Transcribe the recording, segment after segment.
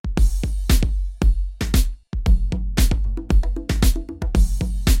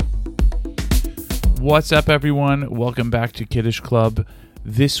What's up, everyone? Welcome back to Kiddush Club.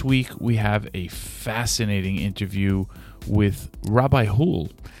 This week we have a fascinating interview with Rabbi Hul.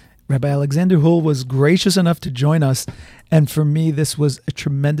 Rabbi Alexander Hul was gracious enough to join us, and for me this was a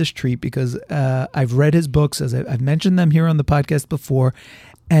tremendous treat because I've read his books, as I've mentioned them here on the podcast before,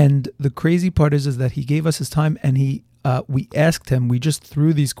 and the crazy part is that he gave us his time, and we asked him, we just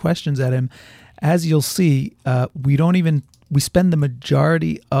threw these questions at him. As you'll see, we spend the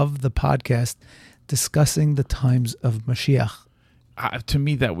majority of the podcast discussing the times of Mashiach. To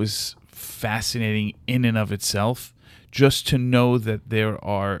me, that was fascinating in and of itself, just to know that there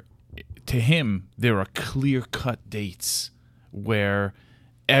are clear-cut dates where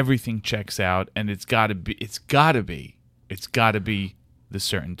everything checks out, and it's got to be the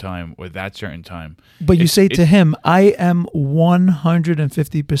certain time or that certain time. But you say to him, I am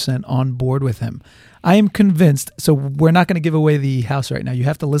 150% on board with him. I am convinced, so we're not going to give away the house right now. You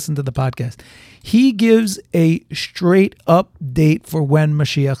have to listen to the podcast. He gives a straight up date for when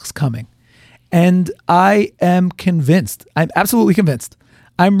Mashiach's coming. And I am convinced. I'm absolutely convinced.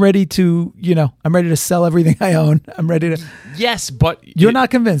 I'm ready to sell everything I own. I'm ready to... Yes, but... You're not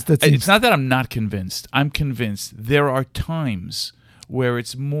convinced. It's not that I'm not convinced. I'm convinced there are times where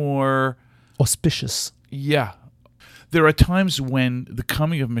it's more... auspicious. Yeah. There are times when the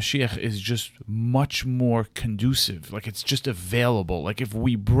coming of Mashiach is just much more conducive. Like, it's just available. Like, if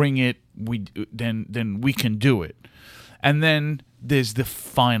we bring it, then we can do it. And then there's the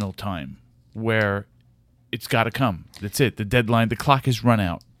final time where it's got to come. That's it. The deadline, the clock is run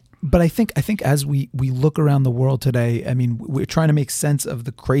out. But I think as we look around the world today, I mean, we're trying to make sense of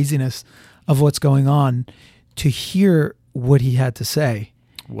the craziness of what's going on. To hear what he had to say.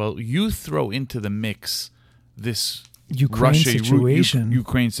 Well, you throw into the mix this Ukraine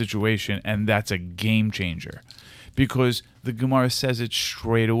situation, and that's a game changer, because the Gemara says it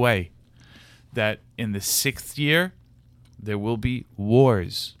straight away that in the 6th year there will be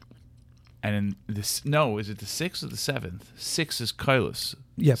wars, and in this is it the 6th or the 7th? 6 is Kailos,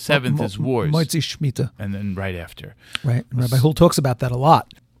 7th is wars, Motzi Shemitah, and then right after, right. And Rabbi Hul talks about that a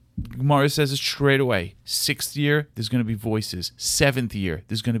lot. Gemara says it straight away. 6th year, there's going to be voices. 7th year,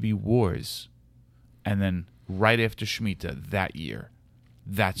 there's going to be wars. And then right after Shemitah, that year,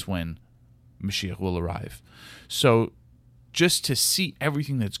 that's when Mashiach will arrive. So just to see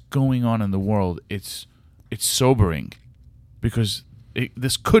everything that's going on in the world, it's sobering, because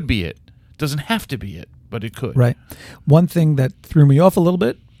this could be it. It doesn't have to be it, but it could. Right. One thing that threw me off a little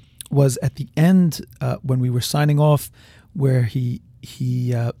bit was at the end when we were signing off, where he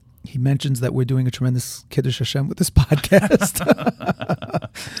mentions that we're doing a tremendous Kiddush Hashem with this podcast.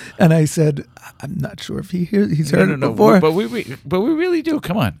 And I said, I'm not sure if he's heard it before. But we really do.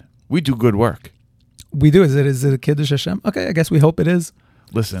 Come on. We do good work. We do. Is it a Kiddush Hashem? Okay, I guess we hope it is.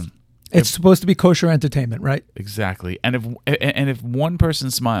 Listen. It's supposed to be kosher entertainment, right? Exactly. And if one person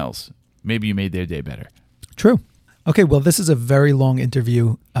smiles, maybe you made their day better. True. Okay, well, this is a very long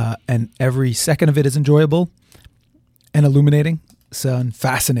interview, and every second of it is enjoyable and illuminating. And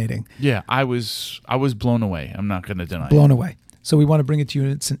fascinating. Yeah, I was blown away. I'm not going to deny it. Blown away. So we want to bring it to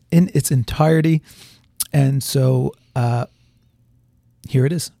you in its entirety. And so here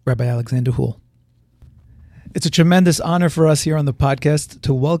it is, Rabbi Alexander Hul. It's a tremendous honor for us here on the podcast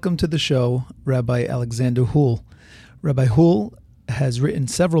to welcome to the show Rabbi Alexander Hul. Rabbi Hul has written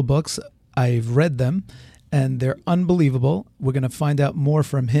several books. I've read them, and they're unbelievable. We're going to find out more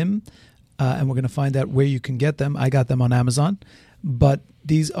from him, and we're going to find out where you can get them. I got them on Amazon. But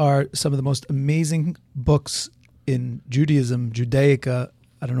these are some of the most amazing books in Judaism, Judaica,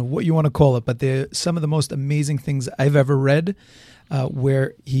 I don't know what you want to call it, but they're some of the most amazing things I've ever read,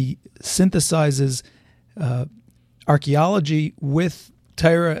 where he synthesizes archaeology with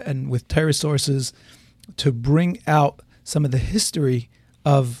Torah and with Torah sources to bring out some of the history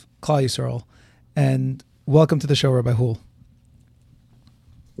of Klal Yisrael. And welcome to the show, Rabbi Hul.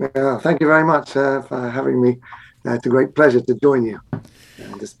 Thank you very much for having me. It's a great pleasure to join you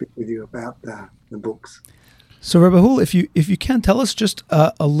and to speak with you about the books. So, Rabbi Hul, if you can tell us just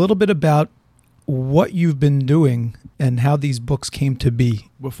a little bit about what you've been doing and how these books came to be.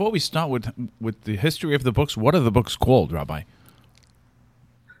 Before we start with the history of the books, what are the books called, Rabbi?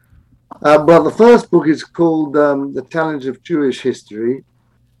 Well, the first book is called The Challenge of Jewish History.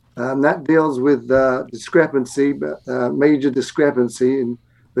 That deals with major discrepancy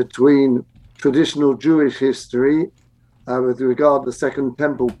between traditional Jewish history with regard to the Second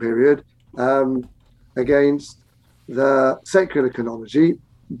Temple period against the secular chronology.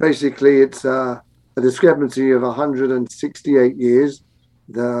 Basically, it's a discrepancy of 168 years.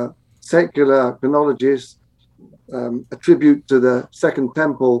 The secular chronologists attribute to the Second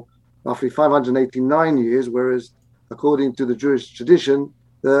Temple roughly 589 years, whereas according to the Jewish tradition,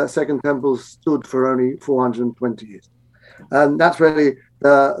 the Second Temple stood for only 420 years. And that's really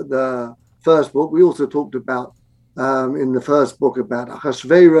the first book. We also talked about in the first book about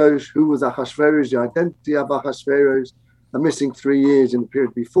Ahasuerus, who was Ahasuerus, the identity of Ahasuerus, a missing 3 years in the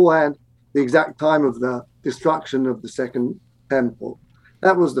period beforehand, the exact time of the destruction of the Second Temple.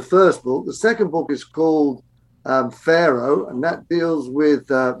 That was the first book. The second book is called Pharaoh, and that deals with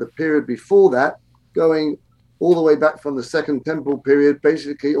the period before that, going all the way back from the Second Temple period,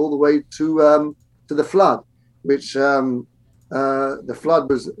 basically all the way to the flood, which the flood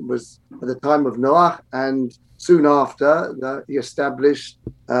was at the time of Noah, and soon after he established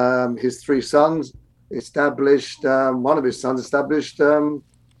his three sons. One of his sons established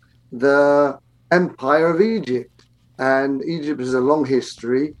the Empire of Egypt, and Egypt is a long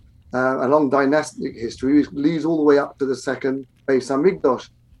history, a long dynastic history. It leads all the way up to the second Beis Hamikdash.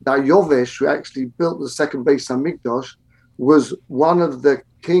 Daryovesh, who actually built the second Beis Hamikdash, was one of the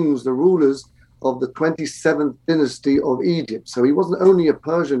kings, the rulers of the 27th dynasty of Egypt. So he wasn't only a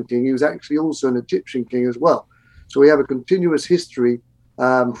Persian king, he was actually also an Egyptian king as well. So we have a continuous history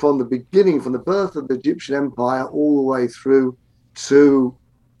from the beginning, from the birth of the Egyptian Empire all the way through to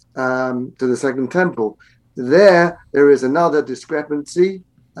the Second Temple. There is another discrepancy.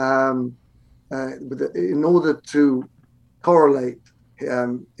 In order to correlate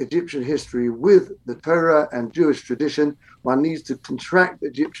Egyptian history with the Torah and Jewish tradition, one needs to contract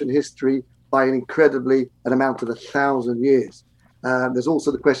Egyptian history by an amount of 1,000 years. There's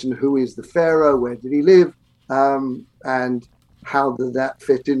also the question, who is the Pharaoh? Where did he live? And how did that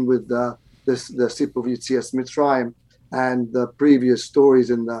fit in with the Sip of Yetzias Mitzrayim and the previous stories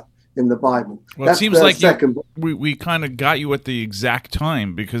in the Bible? Well, it seems like we kind of got you at the exact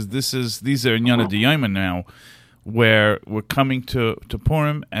time, because these are Inyana D'Yoma now, where we're coming to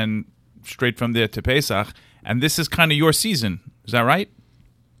Purim and straight from there to Pesach, and this is kind of your season. Is that right?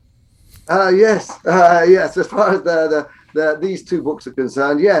 Yes. As far as these two books are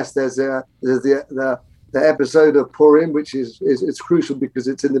concerned, yes. There's the episode of Purim, which is crucial because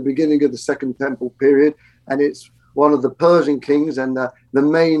it's in the beginning of the Second Temple period, and it's one of the Persian kings, and the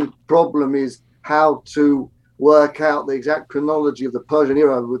main problem is how to work out the exact chronology of the Persian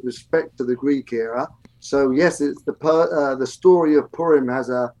era with respect to the Greek era. So yes, it's the story of Purim has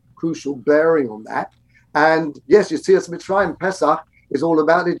a crucial bearing on that. And yes, Yetzias Mitzrayim, Pesach, is all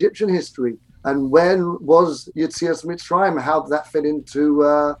about Egyptian history. And when was Yetzias Mitzrayim? How did that fit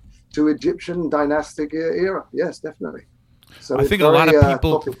into to Egyptian dynastic era? Yes, definitely. So I think a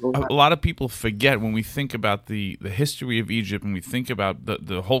lot of people forget when we think about the history of Egypt, and we think about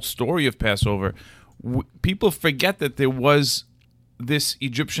the whole story of Passover. People forget that there was this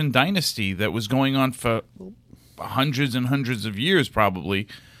Egyptian dynasty that was going on for hundreds and hundreds of years, probably.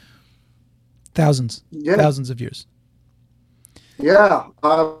 Thousands of years. Yeah.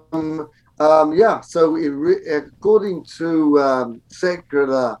 So according to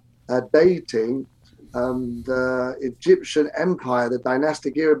secular dating, the Egyptian Empire, the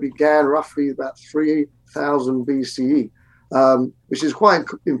dynastic era, began roughly about 3000 BCE, which is quite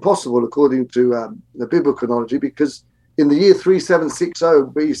impossible according to the biblical chronology, because in the year 3760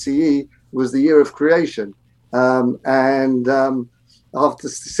 BCE was the year of creation, and after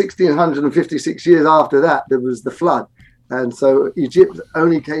 1656 years after that, there was the flood. And so Egypt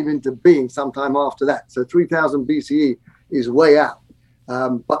only came into being sometime after that. So 3000 BCE is way out.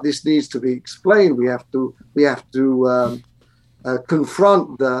 But this needs to be explained. We have to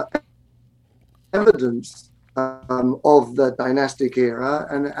confront the evidence of the dynastic era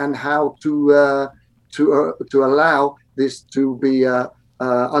and how to allow this to be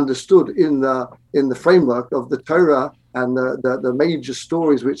understood in the framework of the Torah and the major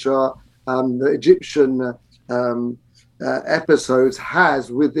stories which are the Egyptian episodes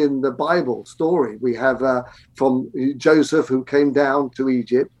has within the Bible story. We have from Joseph, who came down to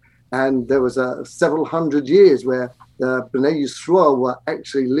Egypt, and there was several hundred years where the Bnei Yisrael were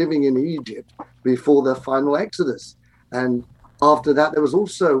actually living in Egypt before the final Exodus. And after that, there was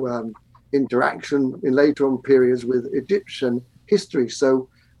also interaction in later on periods with Egyptian history. So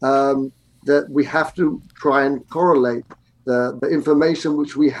that we have to try and correlate the information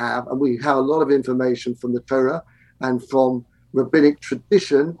which we have, and we have a lot of information from the Torah and from rabbinic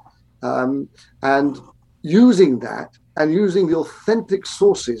tradition, and using that and using the authentic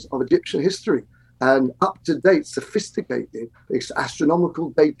sources of Egyptian history and up-to-date, sophisticated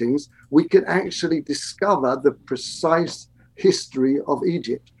astronomical datings, we can actually discover the precise history of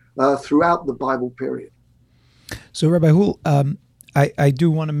Egypt throughout the Bible period. So, Rabbi Hul, I do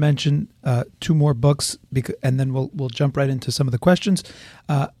want to mention two more books, and then we'll jump right into some of the questions.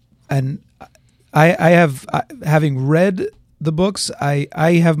 and I have, having read the books, I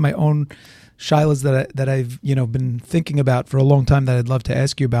have my own shilas that I've been thinking about for a long time that I'd love to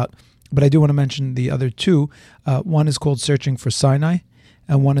ask you about. But I do want to mention the other two. One is called Searching for Sinai,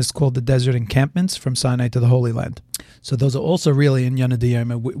 and one is called The Desert Encampments from Sinai to the Holy Land. So those are also really in Yonah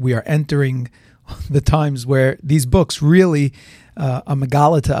D'Yoma. We are entering the times where these books really are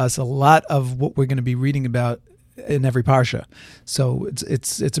megala to us a lot of what we're going to be reading about in every parsha. So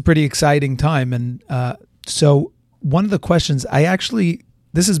it's a pretty exciting time. And so one of the questions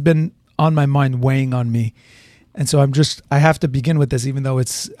this has been on my mind, weighing on me. And so I have to begin with this, even though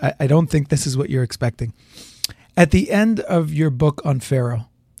I don't think this is what you're expecting. At the end of your book on Pharaoh,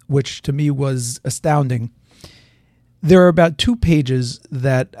 which to me was astounding, there are about 2 pages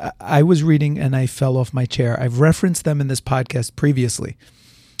that I was reading and I fell off my chair. I've referenced them in this podcast previously.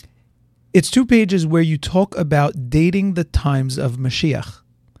 It's 2 pages where you talk about dating the times of Mashiach.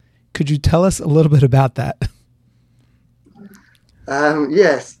 Could you tell us a little bit about that?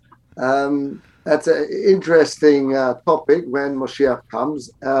 Yes. That's an interesting topic when Moshiach comes.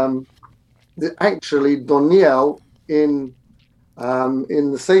 Actually, Doniel, in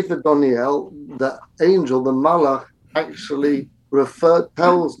the Sefer Doniel, the angel, the Malach, actually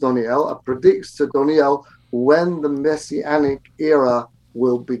tells Doniel, predicts to Doniel when the Messianic era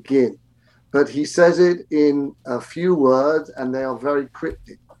will begin. But he says it in a few words, and they are very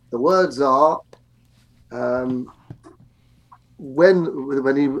cryptic. The words are, when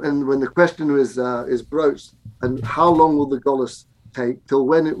the question is broached, and how long will the Golus take? Till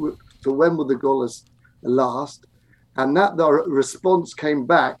when will the Golus last? And that the response came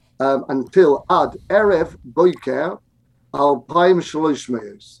back until Ad Erev Boiker Alpaim Shalosh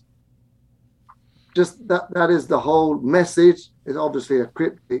Meos. Just that is the whole message. It's obviously a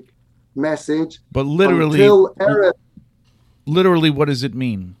cryptic message. But literally, until Erev, what does it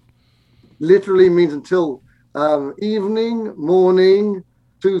mean? Literally means until evening, morning,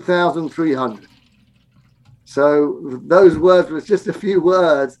 2,300. So those words was just a few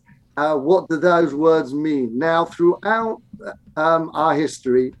words. What do those words mean? Now, throughout our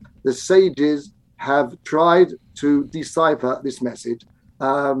history, the sages have tried to decipher this message.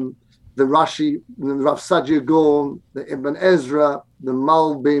 The Rashi, the Rav Saadia Gaon, the Ibn Ezra, the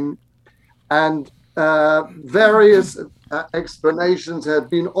Malbim, and various explanations have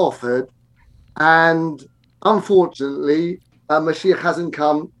been offered. And unfortunately, Mashiach hasn't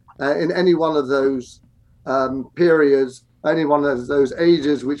come in any one of those periods, any one of those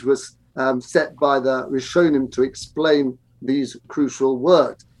ages which was set by the Rishonim to explain these crucial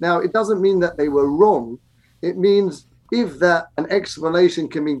words. Now, it doesn't mean that they were wrong. It means if an explanation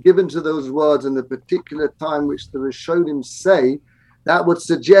can be given to those words in the particular time which the Rishonim say, that would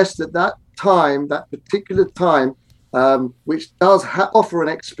suggest that particular time, which does offer an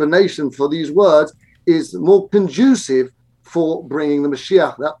explanation for these words, is more conducive for bringing the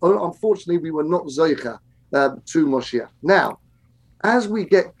Mashiach. That, unfortunately, we were not Zoicha to Mashiach. Now, as we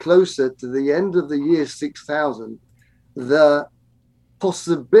get closer to the end of the year 6000, the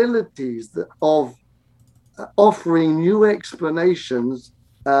possibilities of offering new explanations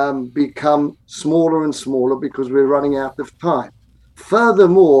become smaller and smaller because we're running out of time.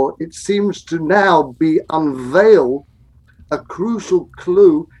 Furthermore, it seems to now be unveiled a crucial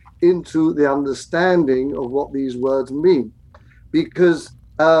clue into the understanding of what these words mean, because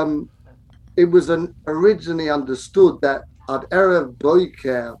it was originally understood that Ad Erev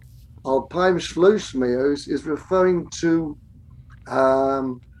Boiker Alpaim Shlosh Meos is referring to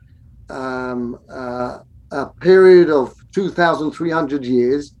a period of 2,300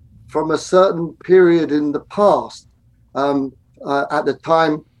 years from a certain period in the past, at the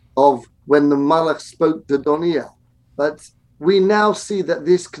time of when the Malach spoke to Doniel. But we now see that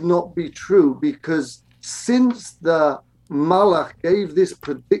this cannot be true, because since the Malach gave this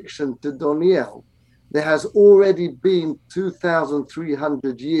prediction to Doniel, there has already been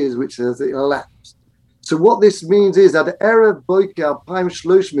 2,300 years which has elapsed. So what this means is that Erev Boiker Alpaim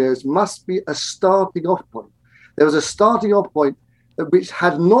Shlosh Meos must be a starting off point. There was a starting off point which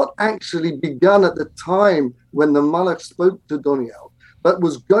had not actually begun at the time when the Malach spoke to Doniel, but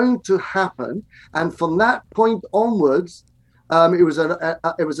was going to happen. And from that point onwards, it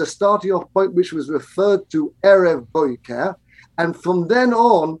was a starting off point which was referred to Erev Boiker. And from then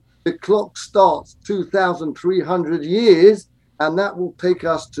on, the clock starts 2,300 years, and that will take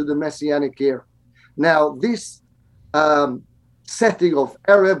us to the Messianic era. Now, this setting of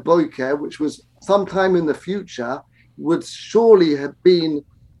Erev Boiker, which was sometime in the future, would surely have been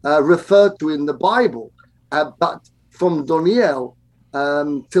referred to in the Bible. But from Doniel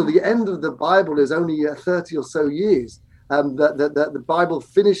till the end of the Bible is only 30 or so years. the Bible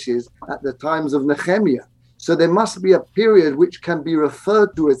finishes at the times of Nehemiah. So there must be a period which can be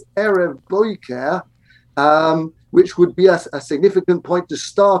referred to as Erev Boiker, which would be a significant point to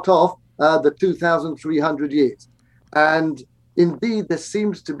start off the 2,300 years. And indeed, there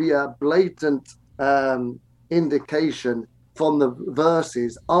seems to be a blatant indication from the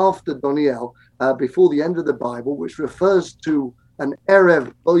verses after Daniel, before the end of the Bible, which refers to an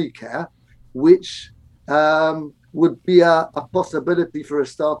Erev Boiker, which would be a possibility for a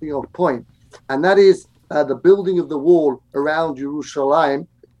starting off point. And that is the building of the wall around Jerusalem,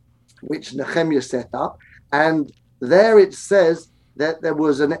 which Nehemiah set up. And there it says that there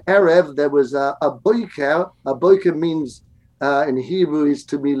was an Erev, there was a Boiker. A Boiker means in Hebrew is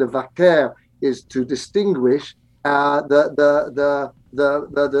to be levaker, is to distinguish the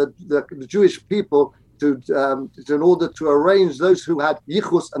Jewish people in order to arrange those who had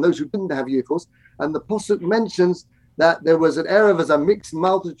yichus and those who didn't have yichus. And the Pasuk mentions that there was an Erev as a mixed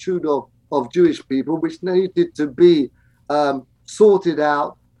multitude of Jewish people, which needed to be sorted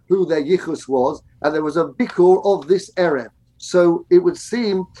out who their yichus was, and there was a bikur of this Erev. So it would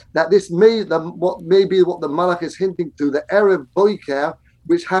seem that this may be what the Malach is hinting to, the Erev Boiker,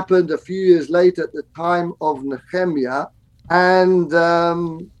 which happened a few years later at the time of Nehemiah. And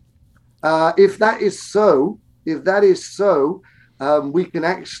if that is so, we can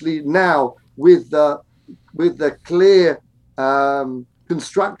actually now, with the clear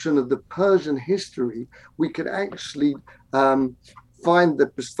construction of the Persian history, we can actually find the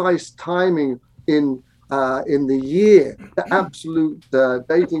precise timing in the year, the absolute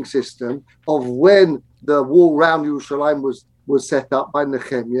dating system of when the wall around Jerusalem was set up by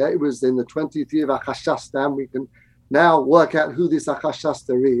Nehemiah. It was in the 20th year of Achashasta, and we can now work out who this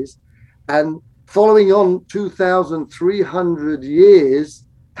Achashasta is. And following on 2,300 years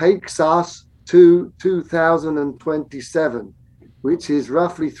takes us to 2027, which is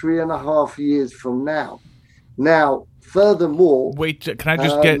roughly 3.5 years from now. Now, furthermore, wait, can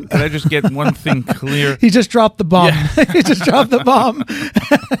I just get one thing clear? He just dropped the bomb. Yeah. He just dropped the bomb.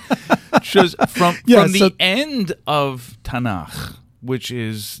 Just from the end of Tanakh, which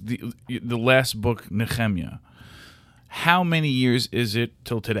is the last book, Nehemiah, how many years is it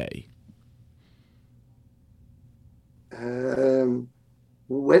till today?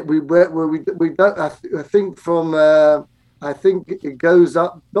 We don't. I think from. I think it goes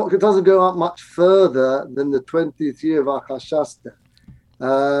up. It doesn't go up much further than the 20th year of Achashasta.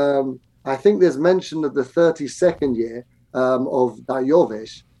 I think there's mention of the 32nd year of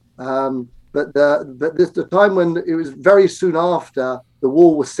Dayovesh, but the time when it was very soon after the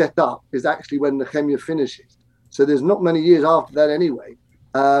wall was set up is actually when Nehemiah finishes. So there's not many years after that anyway,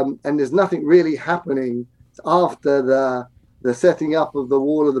 and there's nothing really happening after the setting up of the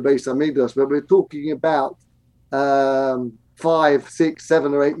wall of the Beis Hamikdash. But we're talking about 5, 6,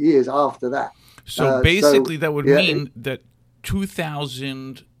 7, or 8 years after that. So basically, that would mean that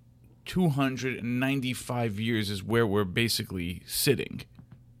 2,295 years is where we're basically sitting.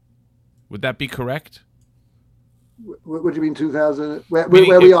 Would that be correct? What do you mean 2,000? Where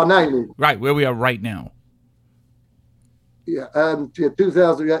we are now, you mean? Right, where we are right now. Yeah,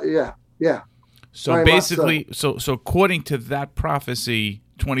 2,000. Yeah. So very basically, so according to that prophecy,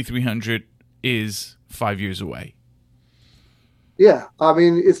 2,300 is 5 years away. Yeah, I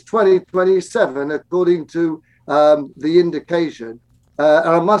mean, it's 2027 according to the indication. And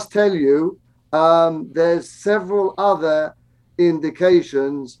I must tell you, there's several other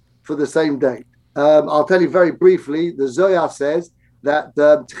indications for the same date. I'll tell you very briefly. The Zohar says that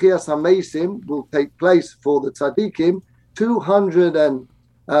Tchias HaMeisim will take place for the Tzaddikim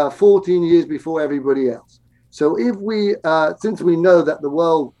 214 years before everybody else. So if we, since we know that the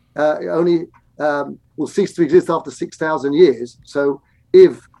world only will cease to exist after 6,000 years, so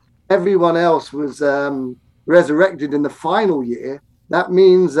if everyone else was resurrected in the final year, that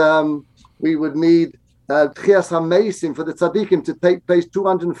means we would need Tchias HaMeisim for the Tzaddikim to take place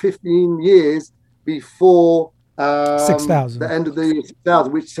 215 years before 6,000. The end of the year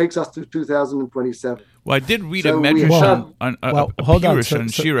 6,000, which takes us to 2027. Well, I did read a medrash on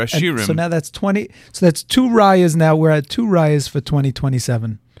Shira Shirim. So now that's 20. So that's 2 rayas now. We're at 2 rayas for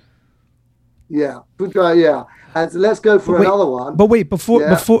 2027. Yeah, good guy. Yeah, and so let's go for another one. But wait,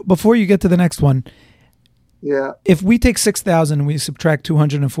 before you get to the next one. Yeah. If we take 6,000 and we subtract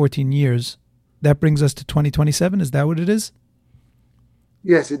 214 years, that brings us to 2027. Is that what it is?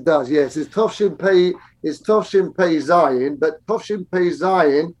 Yes, it does. Yes, it's Tovshin Pei Zion, but Tovshin Pei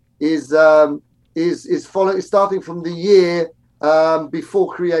Zion is starting from the year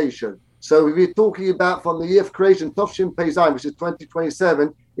before creation. So if you're talking about from the year of creation, Tovshin Pei Zion, which is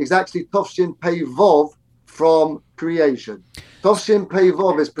 2027, is actually Tovshin Pei Vov from creation. Tovshin Pei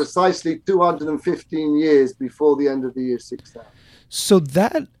Vov is precisely 215 years before the end of the year 6000. So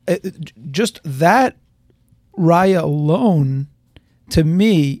that just that raya alone, to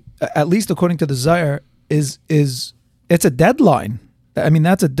me, at least according to the Zohar, is it's a deadline. I mean,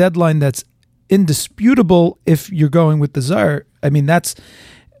 that's a deadline that's indisputable if you're going with the Zohar. I mean, that's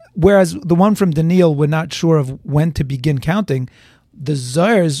whereas the one from Daniel, we're not sure of when to begin counting. The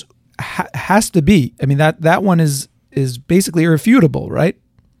Zohar's has to be. I mean, that one is basically irrefutable, right?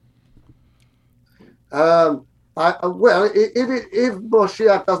 Well, if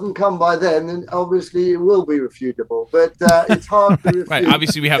Moshiach doesn't come by then obviously it will be refutable. But it's hard to refute. Right.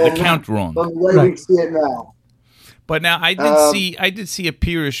 Obviously, we have the count wrong. From the way we see it now. But now I did see a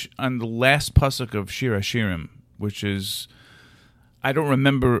pirush on the last pasuk of Shir Hashirim, which is, I don't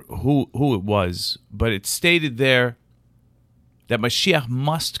remember who it was, but it stated there that Mashiach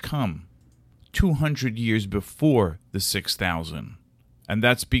must come 200 years before the 6,000, and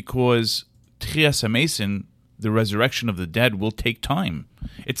that's because Tchias HaMesim, the resurrection of the dead, will take time.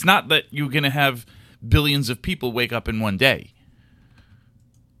 It's not that you're going to have billions of people wake up in one day.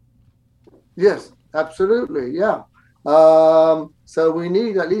 Yes, absolutely, yeah. So we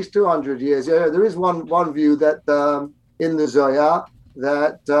need at least 200 years. Yeah, there is one view that in the Zohar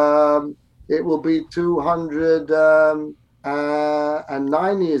that it will be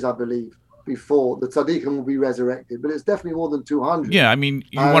 209 years, I believe, before the tzaddikim will be resurrected. But it's definitely more than 200. Yeah, I mean,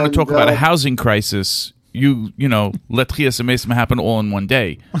 you want to talk about a housing crisis. You let Tchias HaMesim happen all in one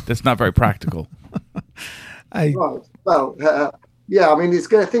day. That's not very practical. Right. Well, yeah, I mean,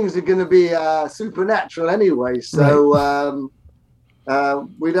 things are going to be supernatural anyway. So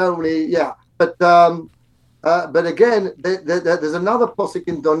we don't really, yeah. But again, there's another posuk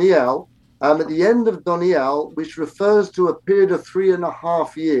in Daniel at the end of Daniel, which refers to a period of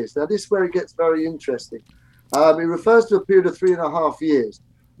 3.5 years. Now, this is where it gets very interesting. It refers to a period of 3.5 years.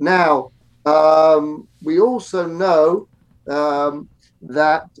 Now, we also know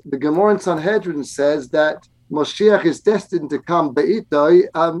that the Gemara in Sanhedrin says that Moshiach is destined to come be'itoi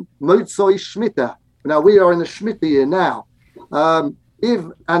motzoi shmita. Now we are in the Shemitah year now. If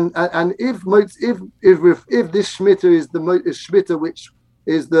this Shemitah is the Shemitah which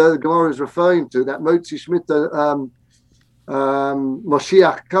is the Gemara is referring to, that Motzi Shemitah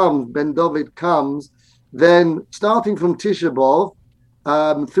Moshiach comes, Ben David comes, then starting from Tisha B'Av,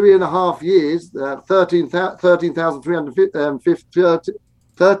 3.5 years,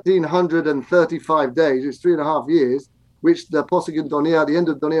 1,335 days, it's 3.5 years, which the Posuk in Daniel, the end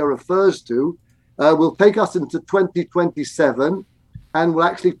of Daniel refers to, will take us into 2027 and will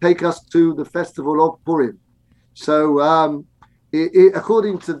actually take us to the festival of Purim. So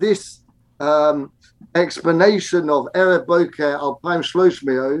according to this explanation of Erev Boker Alpaim Shlosh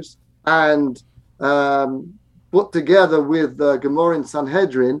Meos and put together with the Gemara in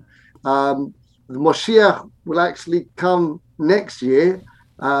Sanhedrin, the Moshiach will actually come next year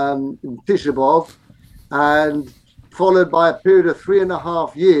in Tisha B'Av, and followed by a period of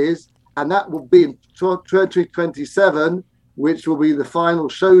 3.5 years, and that will be in 2027, which will be the final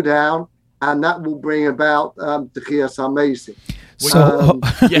showdown, and that will bring about Tchias HaMesim. So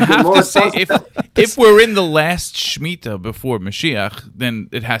you have to say, if we're in the last Shemitah before Mashiach, then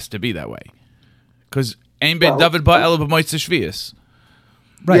it has to be that way, because Ein Ben David ba Ela b'Motzei Shvius.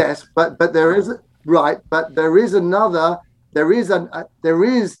 Right. Yes, but there is another. There is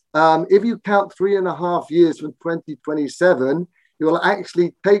if you count 3.5 years from 2027, it will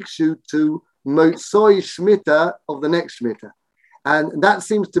actually takes you to Motzoi Shemitah of the next Shemitah, and that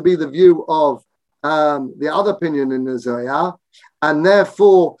seems to be the view of the other opinion in the Zohar, and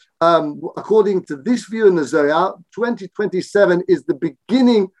therefore, according to this view in the Zohar, 2027 is the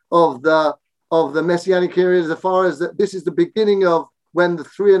beginning of the Messianic period, as far as this is the beginning of when the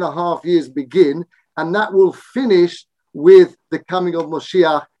 3.5 years begin, and that will finish with the coming of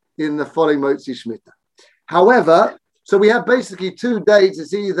Moshiach in the following Motzi Shemitah. However, so we have basically 2 dates.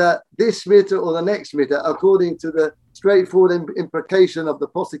 It's either this Shemitah or the next Shemitah, according to the straightforward implication of the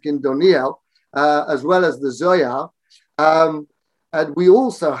Posuk in Daniel, as well as the Zohar. And we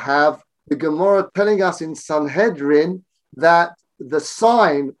also have the Gemara telling us in Sanhedrin that the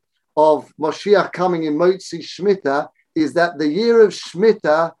sign of Moshiach coming in Motzi Shemitah is that the year of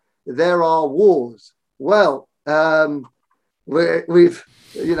Shemitah there are wars. Well, we've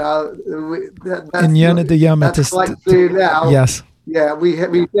that's quite clear now. Yes. Yeah, we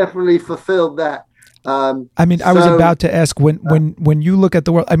definitely fulfilled that. I was about to ask when you look at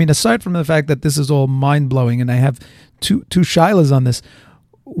the world. I mean, aside from the fact that this is all mind blowing, and I have two shilas on this.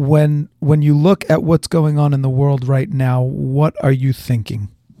 When you look at what's going on in the world right now, what are you thinking?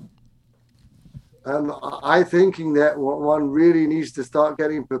 I thinking that one really needs to start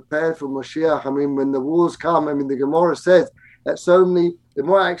getting prepared for Mashiach. I mean, when the wars come, I mean, the Gemara says that so many. The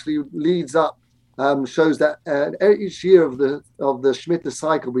Gemara actually leads up, shows that each year of the Shemitah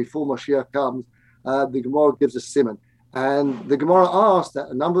cycle before Mashiach comes, the Gemara gives a siman, and the Gemara asks that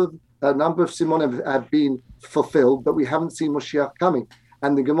a number of simonim have been fulfilled, but we haven't seen Mashiach coming.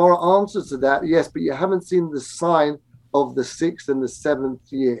 And the Gemara answers to that, yes, but you haven't seen the sign of the 6th and the 7th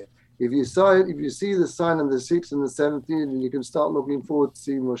year. If you see the sign of the 6th and the 7th year, then you can start looking forward to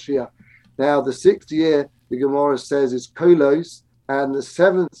seeing Mashiach. Now, the 6th year, the Gemara says, is kolos, and the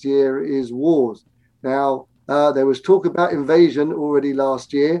 7th year is wars. Now, there was talk about invasion already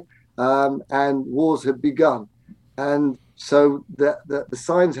last year, and wars have begun. And so the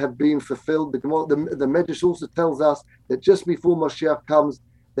signs have been fulfilled. The Medrash also tells us that just before Mashiach comes,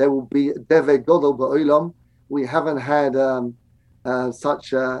 there will be Devei Godol Ba'olam. We haven't had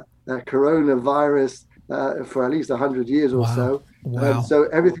such a coronavirus for at least 100 years or so. Wow. So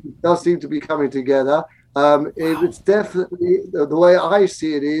everything does seem to be coming together. It's definitely, the way I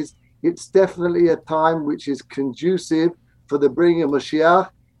see it is, it's definitely a time which is conducive for the bringing of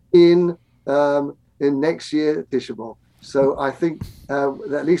Mashiach in next year, Tisha B'Av. So I think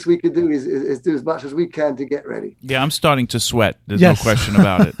the least we could do is do as much as we can to get ready. Yeah, I'm starting to sweat. There's Yes. no question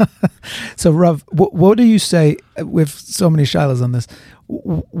about it. So, Rav, what do you say with so many shilas on this?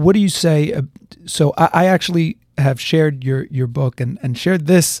 What do you say? So, I actually have shared your book and shared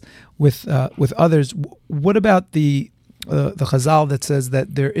this with others. What about the Chazal that says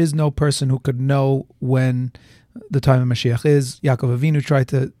that there is no person who could know when the time of Mashiach is? Yaakov Avinu tried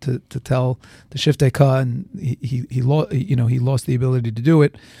to tell the Shiftei Ka, and he lost the ability to do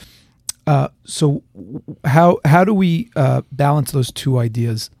it. So how do we balance those two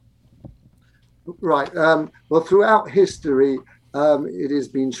ideas? Right. Well, throughout history, it has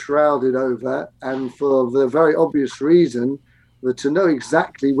been shrouded over, and for the very obvious reason that to know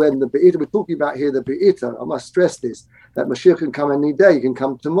exactly when the Be'ita, we're talking about here the Be'ita, I must stress this, that Mashiach can come any day, can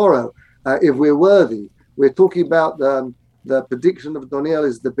come tomorrow, if we're worthy. We're talking about the prediction of Daniel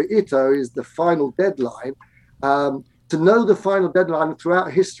is the Be'ita, is the final deadline. To know the final deadline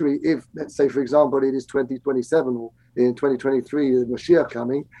throughout history, if, let's say, for example, it is 2027 or in 2023, the Mashiach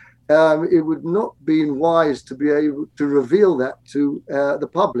coming, it would not be wise to be able to reveal that to the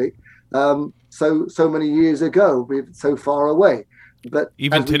public so many years ago, so far away. But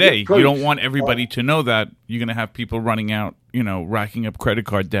even today, you don't want everybody to know that. You're going to have people running out, racking up credit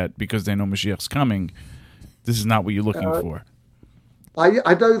card debt because they know Mashiach's coming. This is not what you're looking for.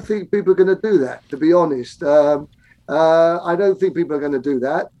 I don't think people are going to do that, to be honest. I don't think people are going to do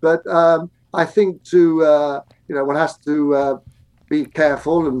that. But I think one has to be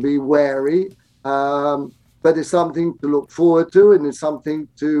careful and be wary. But it's something to look forward to, and it's something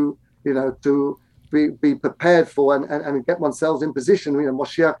to be prepared for and get oneself in position.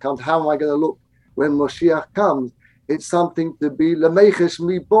 Moshiach comes. How am I going to look when Moshiach comes? It's something to be lemeches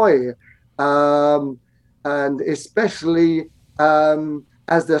mi boy, and especially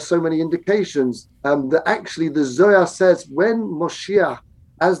as there are so many indications that actually the Zohar says when Moshiach,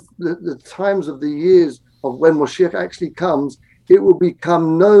 as the times of the years of when Moshiach actually comes, it will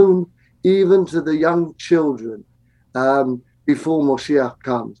become known even to the young children before Moshiach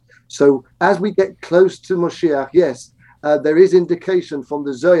comes. So as we get close to Moshiach, yes, there is indication from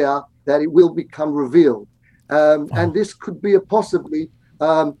the Zohar that it will become revealed. And this could be possibly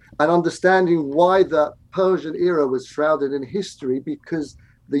an understanding why the Persian era was shrouded in history, because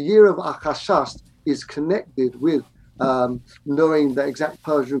the year of Achashasht is connected with knowing the exact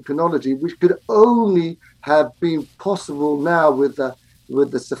Persian chronology, which could only have been possible now with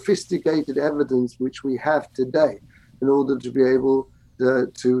the sophisticated evidence which we have today, in order to be able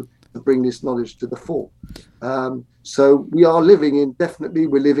to bring this knowledge to the fore. So we are living in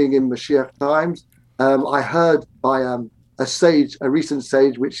Mashiach times. I heard by a recent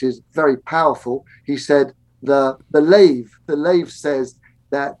sage, which is very powerful. He said the Lev says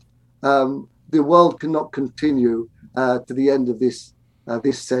that the world cannot continue to the end of this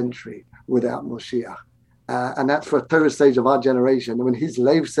century without Moshiach. And that's for a Torah sage of our generation. And when his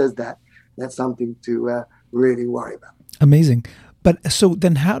Lev says that, that's something to really worry about. Amazing. But so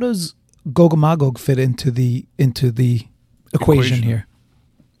then how does Gog and Magog fit into the equation here?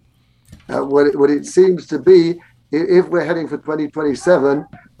 What it seems to be, if we're heading for 2027,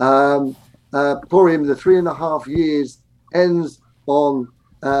 Purim, the 3.5 years, ends on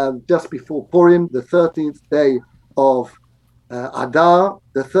just before Purim, the 13th day of Adar.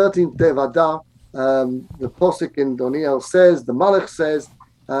 The 13th day of Adar, the Posuk in Daniel says, the Malach says,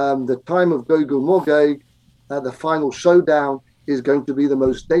 the time of Gog and Magog, the final showdown, is going to be the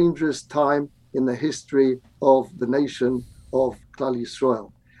most dangerous time in the history of the nation of Klal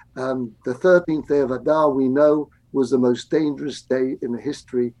Yisrael. The 13th day of Adar, we know, was the most dangerous day in the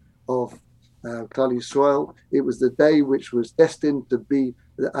history of Klal Yisrael. It was the day which was destined to be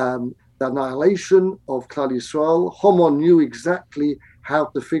the annihilation of Klal Yisrael. Haman knew exactly how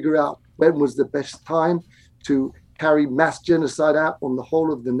to figure out when was the best time to carry mass genocide out on the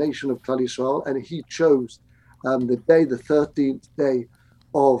whole of the nation of Klal Yisrael, and he chose the day, the 13th day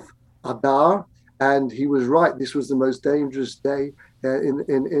of Adar, and he was right. This was the most dangerous day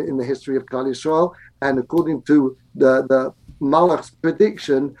in the history of Klal Yisrael, and according to the Malach's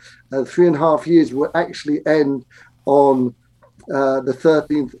prediction, 3.5 years will actually end on the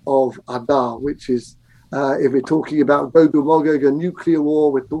 13th of Adar, which is, if we're talking about Gog and Magog, a nuclear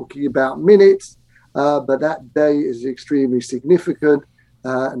war, we're talking about minutes, but that day is extremely significant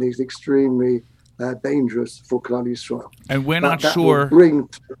and is extremely dangerous for Klal Yisrael. And we're not sure.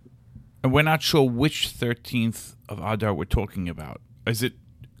 And we're not sure which 13th of Adar we're talking about.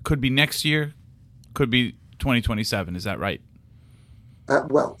 Could be next year, could be 2027. Is that right?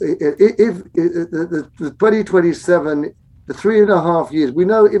 Well, if the 2027, the 3.5 years, we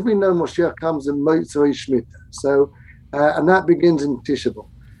know Moshiach comes in Motzei Shemitah, so and that begins in Tisha B'Av.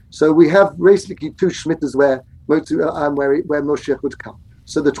 So we have basically two Shemitahs where Moshiach would come.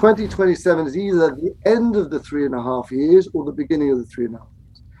 So the 2027 is either the end of the 3.5 years or the beginning of the 3.5 years.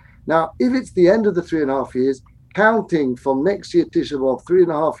 Now, if it's the end of the 3.5 years, counting from next year Tisha B'Av,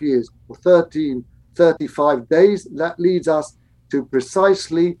 3.5 years or 35 days, that leads us to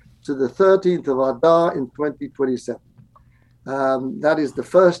precisely to the 13th of Adar in 2027. That is the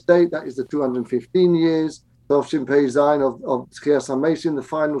first date. That is the 215 years. Tovshin Pei Zayin of Tchias HaMesim, the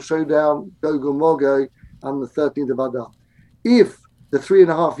final showdown, Gog and Magog, on the 13th of Adar. If the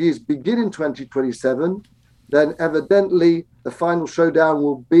 3.5 years begin in 2027, then evidently the final showdown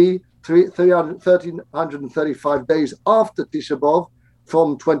will be 1,335 days after Tisha B'Av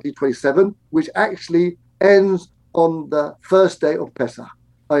from 2027, which actually ends on the first day of Pesach.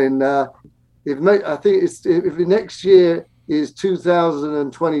 If the next year is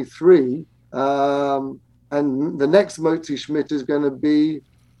 2023, and the next Motzei Shemitah is going to be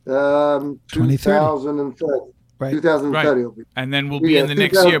 2030. Right. 2030 will be. And then we'll be in the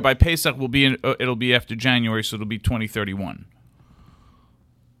next year. By Pesach, it'll be after January, so it'll be 2031.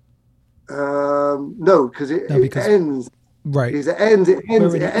 No, because it ends. Right. It ends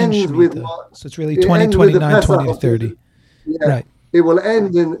with what? So it's really 2029, 2030. Yeah. Right. It will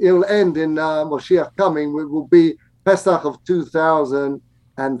end in Moshiach coming. It will be Pesach of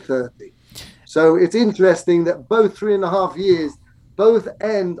 2030. So it's interesting that both 3.5 years both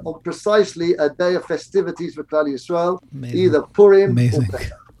end on precisely a day of festivities for Klal Yisrael, either Purim or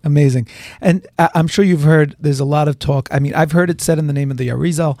Pesach. Amazing. And I'm sure you've heard, there's a lot of talk. I mean, I've heard it said in the name of the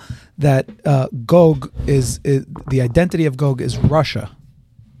Arizal that Gog is the identity of Gog is Russia.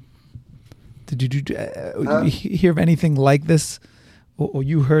 Did you hear of anything like this? Or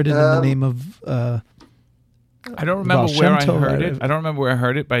you heard it in the name of... I don't remember where I heard it. I don't remember where I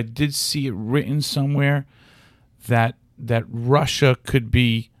heard it, but I did see it written somewhere that Russia could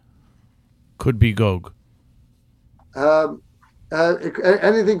be Gog.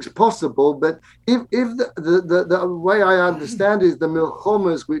 Anything's possible, but if the way I understand is the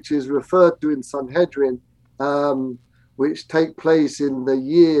Milchomas, which is referred to in Sanhedrin, which take place in the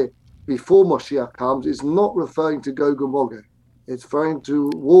year before Moshiach comes, is not referring to Gog and Magog. It's referring to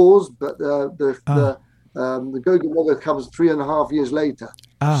wars, but the Gog and Magog comes 3.5 years later.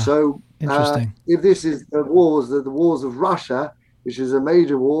 So interesting. If this is the wars of Russia, which is a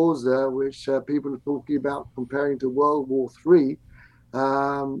major wars, which people are talking about comparing to World War III,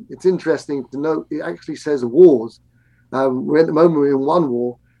 it's interesting to note it actually says wars. We're at the moment we're in one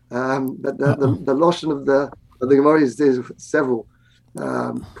war, but the Lashon of the Gemara is several.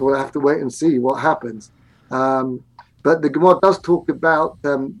 We'll have to wait and see what happens. But the Gemara does talk about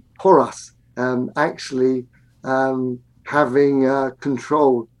Porus actually having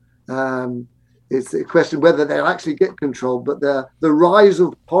control. It's a question whether they'll actually get control, but the rise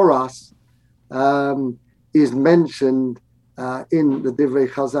of Porus is mentioned in the Divrei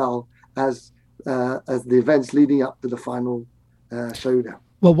Chazal as the events leading up to the final showdown.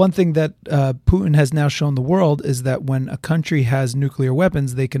 Well, one thing that Putin has now shown the world is that when a country has nuclear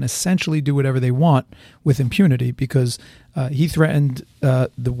weapons, they can essentially do whatever they want with impunity, because he threatened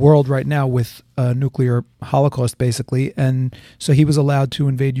the world right now with a nuclear holocaust, basically. And so he was allowed to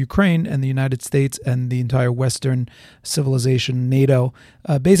invade Ukraine, and the United States and the entire Western civilization, NATO,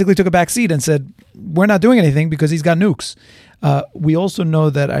 basically took a back seat and said, we're not doing anything because he's got nukes. We also know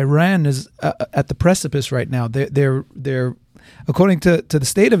that Iran is at the precipice right now. They're according to the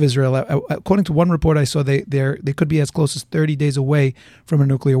state of Israel, according to one report I saw, they could be as close as 30 days away from a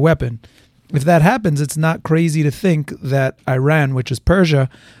nuclear weapon. If that happens, it's not crazy to think that Iran, which is Persia,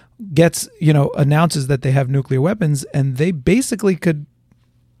 announces that they have nuclear weapons, and they basically could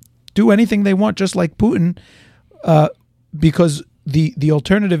do anything they want, just like Putin, because the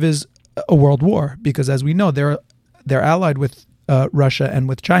alternative is a world war. Because as we know, they're allied with Russia and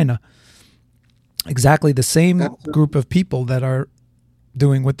with China. Exactly the same group of people that are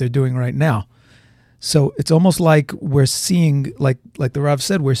doing what they're doing right now. So it's almost like we're seeing, like the Rav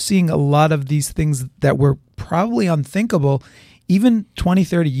said, we're seeing a lot of these things that were probably unthinkable even 20,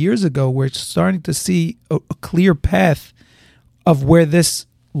 30 years ago. We're starting to see a clear path of where this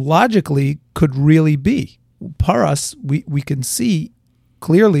logically could really be. Paras, we can see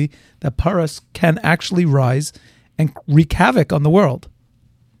clearly that Paras can actually rise and wreak havoc on the world.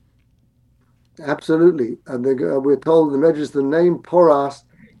 Absolutely. And we're told in the Medrash the name Poras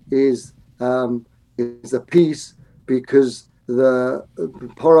is a peace, because the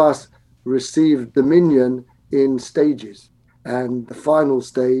Poras received dominion in stages, and the final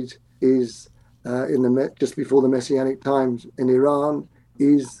stage is just before the Messianic times in Iran.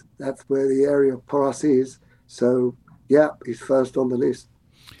 That's where the area of Poras is. So yeah, he's first on the list.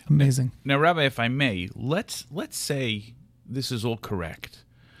 Amazing. Now, Rabbi, if I may, let's say this is all correct,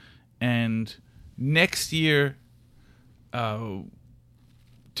 and next year, Tisha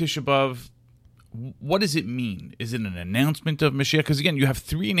B'Av, what does it mean? Is it an announcement of Mashiach? Because again, you have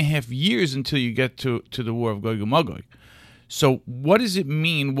 3.5 years until you get to the war of Gog and Magog. So what does it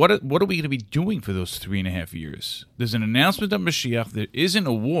mean? What are we going to be doing for those 3.5 years? There's an announcement of Mashiach. There isn't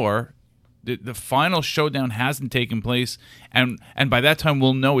a war. The final showdown hasn't taken place, and by that time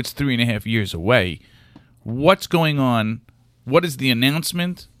we'll know it's 3.5 years away. What's going on? What is the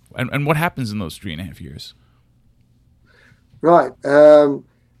announcement? And what happens in those 3.5 years? Right.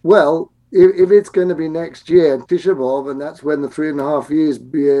 Well, if it's going to be next year, Tisha B'Av, and that's when the 3.5 years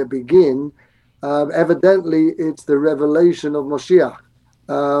begin, evidently it's the revelation of Moshiach.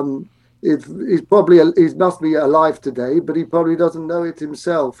 He must be alive today, but he probably doesn't know it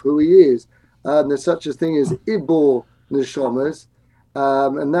himself, who he is. There's such a thing as Ibor Neshomas,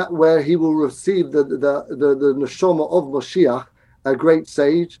 and that where he will receive the Neshoma of Moshiach, a great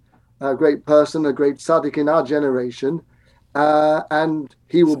sage, a great person, a great tzaddik in our generation, and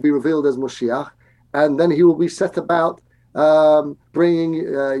he will be revealed as Moshiach, and then he will be set about bringing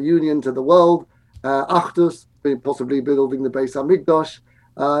union to the world, Achdus, possibly building the Beis Hamikdash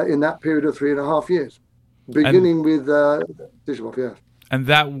in that period of 3.5 years, beginning with Tisha B'Av, yeah. And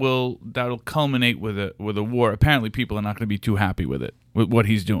that'll culminate with a war. Apparently, people are not going to be too happy with it, with what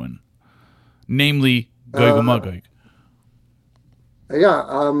he's doing, namely Gog and Magog. The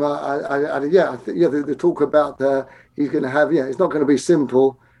talk about he's going to have. It's not going to be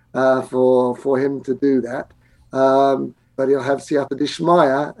simple for him to do that, but he'll have siyata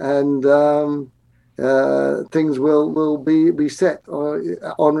dishmaya, and things will be set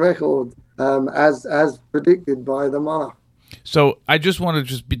on record as predicted by the monarch. So I just want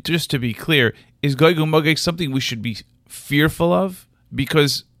to just to be clear, is Gog and Magog something we should be fearful of?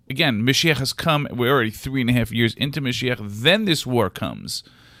 Because again, Mashiach has come. We're already 3.5 years into Mashiach. Then this war comes.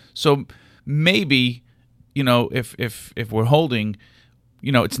 So maybe, if we're holding,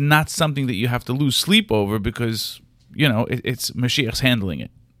 it's not something that you have to lose sleep over, because it's Mashiach's handling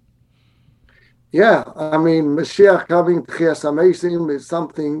it. Yeah, I mean, Mashiach coming to Chias HaMesim is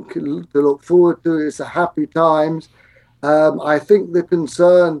something to look forward to. It's a happy times. I think the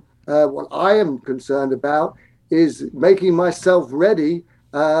concern, what I am concerned about, is making myself ready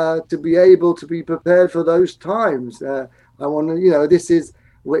to be able to be prepared for those times. I want to,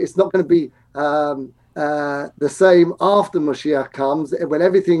 it's not going to be the same after Mashiach comes, when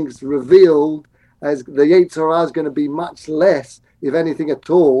everything's revealed, as the Yetzer Hara is going to be much less, if anything at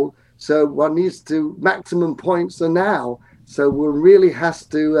all. So one needs to, maximum points are now. So one really has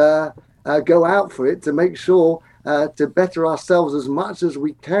to go out for it to make sure to better ourselves as much as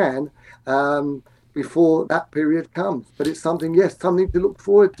we can before that period comes. But it's something to look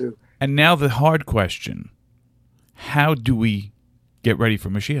forward to. And now the hard question: how do we get ready for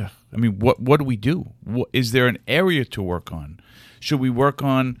Mashiach? I mean, what do we do? Is there an area to work on? Should we work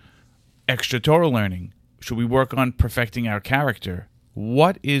on extra Torah learning? Should we work on perfecting our character?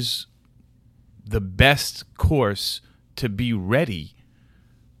 What is the best course to be ready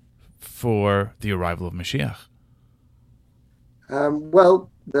for the arrival of Mashiach?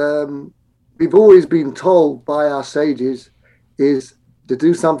 We've always been told by our sages is to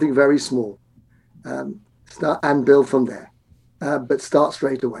do something very small, start and build from there, but start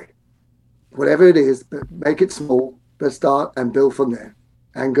straight away. Whatever it is, but make it small, but start and build from there,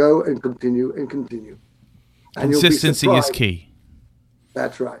 and go and continue and continue. And consistency is key.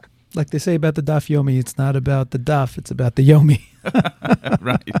 That's right. Like they say about the Daf Yomi, it's not about the Daf, it's about the Yomi.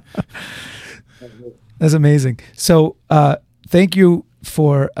 Right. That's amazing. So thank you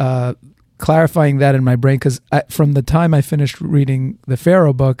for clarifying that in my brain, because from the time I finished reading the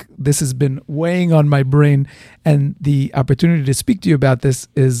Pharaoh book, this has been weighing on my brain, and the opportunity to speak to you about this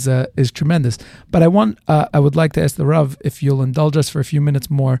is tremendous. But I would like to ask the Rav, if you'll indulge us for a few minutes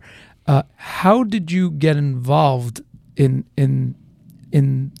more, how did you get involved in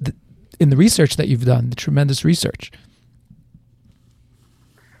the research that you've done, the tremendous research?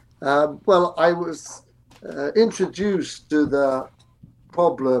 Well, I was introduced to the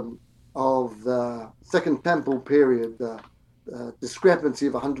problem of the Second Temple period, the discrepancy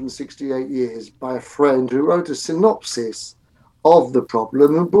of 168 years, by a friend who wrote a synopsis of the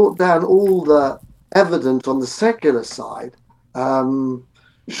problem and brought down all the evidence on the secular side,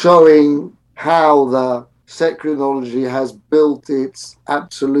 showing how the set chronology has built its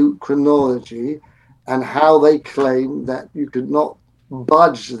absolute chronology, and how they claim that you could not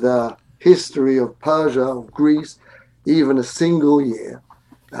budge the history of Persia, of Greece, even a single year.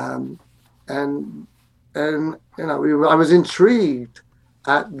 And I was intrigued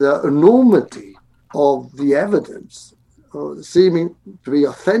at the enormity of the evidence, seeming to be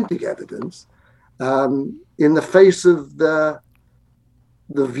authentic evidence, in the face of the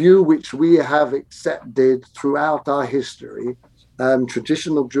view which we have accepted throughout our history,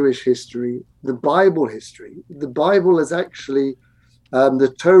 traditional Jewish history, the Bible history. The Bible is actually,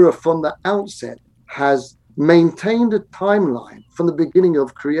 the Torah from the outset has maintained a timeline from the beginning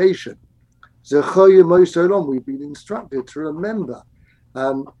of creation. We've been instructed to remember,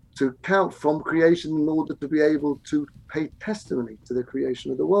 to count from creation in order to be able to pay testimony to the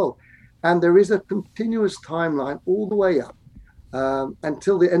creation of the world. And there is a continuous timeline all the way up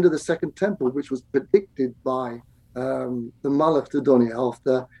until the end of the Second Temple, which was predicted by the Malach Dodonia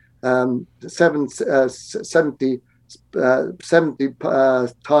after 70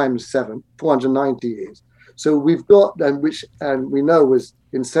 times 7, 490 years. So we've got, and we know was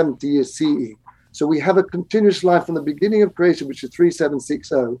in 70 years CE. So we have a continuous line from the beginning of creation, which is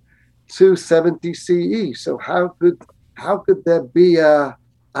 3760, to 70 CE. So how could there be a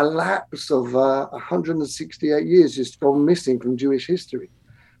lapse of 168 years just gone missing from Jewish history?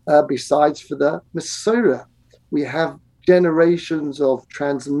 Besides, for the Masorah, we have generations of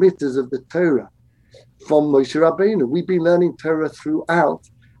transmitters of the Torah from Moshe Rabbeinu. We've been learning Torah throughout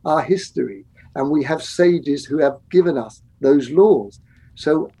our history, and we have sages who have given us those laws.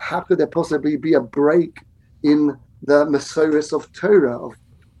 So how could there possibly be a break in the Masorah of Torah of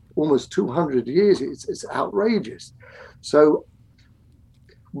almost 200 years? It's outrageous. So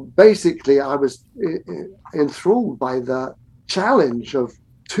basically, I was enthralled by the challenge of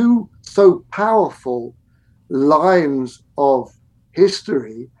two so powerful lines of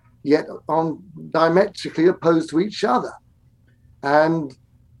history, yet diametrically opposed to each other. And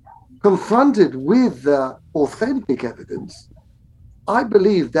confronted with the authentic evidence, I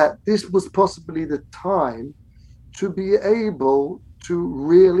believe that this was possibly the time to be able to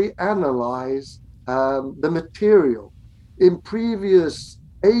really analyze the material. In previous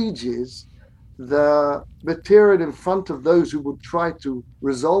ages, the material in front of those who would try to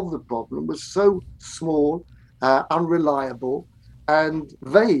resolve the problem was so small, unreliable, and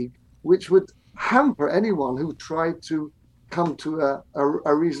vague, which would hamper anyone who tried to come to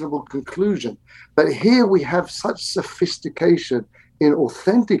a reasonable conclusion. But here we have such sophistication in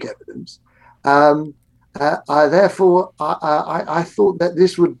authentic evidence. Therefore, I thought that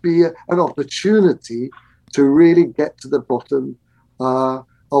this would be an opportunity to really get to the bottom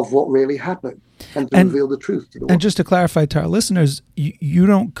of what really happened and to reveal the truth to the world. And just to clarify to our listeners, you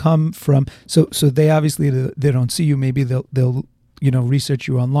don't come from, so they obviously, they don't see you. Maybe they'll research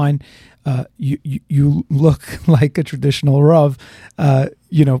you online. You look like a traditional Rav. I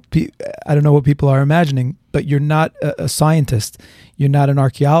don't know what people are imagining, but you're not a scientist. You're not an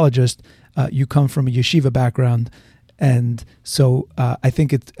archaeologist. You come from a yeshiva background. And so I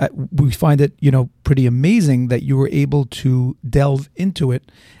think we find it, pretty amazing that you were able to delve into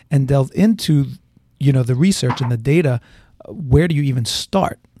it and delve into, the research and the data. Where do you even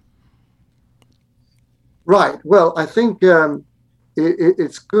start? Right. Well, I think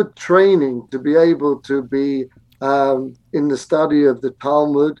it's good training to be able to be in the study of the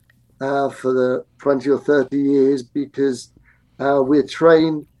Talmud for the 20 or 30 years, because we're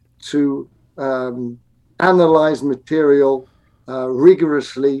trained to analyze material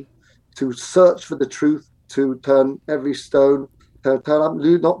rigorously, to search for the truth, to turn every stone,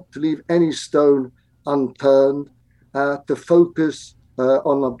 not to leave any stone unturned. to focus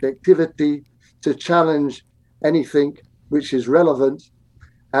on objectivity, to challenge anything which is relevant,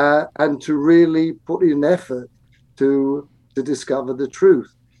 and to really put in effort to discover the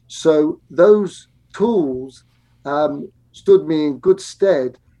truth. So those tools stood me in good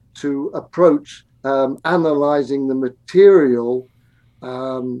stead to approach analyzing the material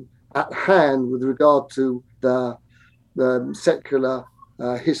at hand with regard to the secular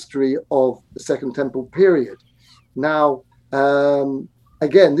history of the Second Temple period. Now,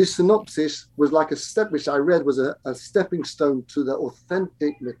 again, this synopsis was like a step, which I read was a stepping stone to the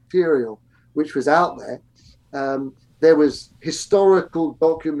authentic material which was out there. There was historical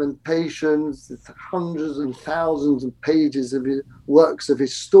documentations, hundreds and thousands of pages of works of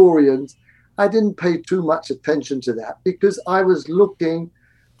historians. I didn't pay too much attention to that because I was looking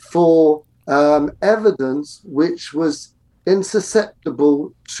for evidence which was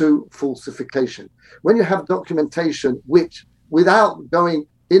insusceptible to falsification. When you have documentation which, without going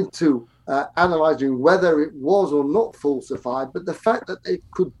into analyzing whether it was or not falsified, but the fact that it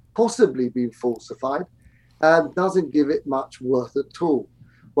could possibly be falsified, doesn't give it much worth at all.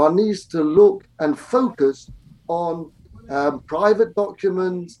 One needs to look and focus on private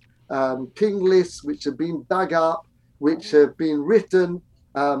documents, king lists which have been dug up, which have been written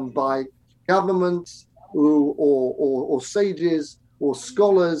by governments or sages or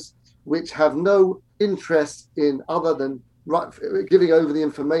scholars which have no interest in other than giving over the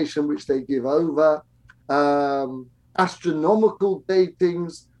information which they give over, astronomical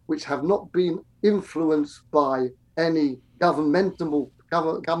datings which have not been influenced by any governmental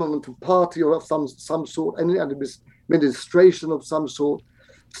party or of some sort, any administration of some sort.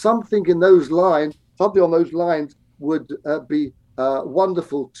 Something on those lines would be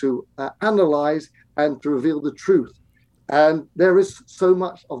wonderful to analyze and to reveal the truth. And there is so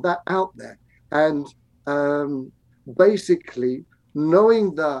much of that out there. And basically,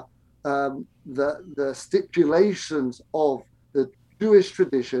 knowing the stipulations of the Jewish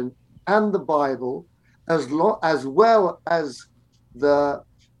tradition and the Bible, as well as the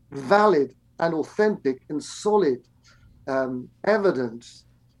valid and authentic and solid evidence,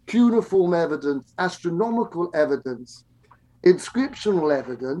 cuneiform evidence, astronomical evidence, inscriptional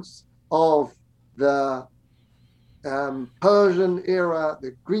evidence of the Persian era,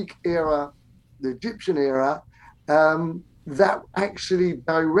 the Greek era, the Egyptian era, that actually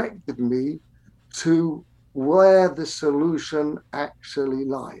directed me to where the solution actually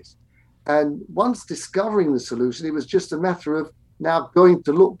lies. And once discovering the solution, it was just a matter of now going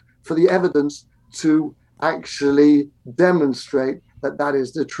to look for the evidence to actually demonstrate that that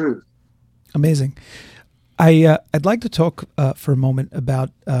is the truth. Amazing. I'd like to talk for a moment about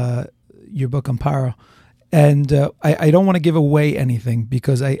your book on Paro. And I don't want to give away anything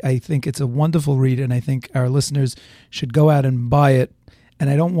because I think it's a wonderful read and I think our listeners should go out and buy it. And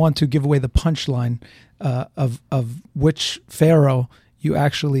I don't want to give away the punchline of which pharaoh you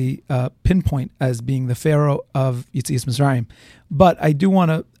actually pinpoint as being the pharaoh of Yetzias Mitzrayim. But I do want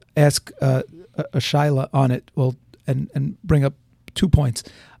to ask a shaila on it, and bring up 2 points.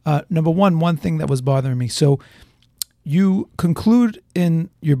 Number one thing that was bothering me. So you conclude in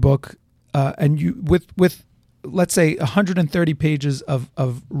your book, and you with let's say 130 pages of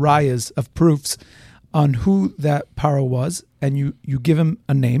rayas, of proofs on who that Paro was, and you give him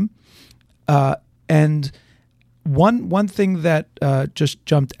a name. And one thing that just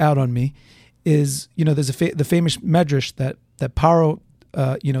jumped out on me is, there's the famous medrash that Paro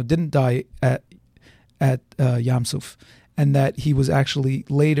didn't die at Yam Suf, and that he was actually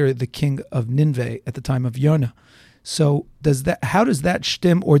later the king of Nineveh at the time of Yonah. So how does that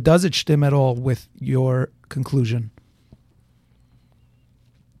stem, or does it stem at all with your conclusion?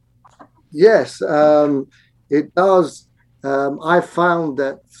 Yes, it does. I found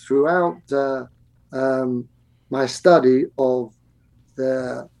that throughout my study of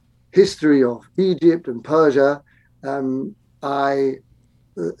the history of Egypt and Persia, I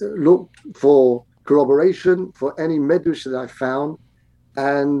looked for corroboration for any medrash that I found,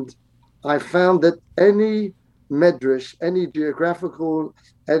 and I found that any medrash, any geographical,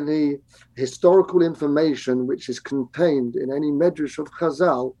 any historical information which is contained in any medrash of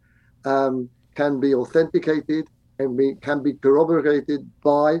Chazal can be authenticated and can be corroborated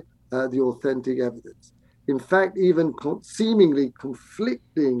by the authentic evidence. In fact, even seemingly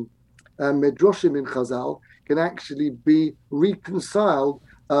conflicting medrashim in Chazal can actually be reconciled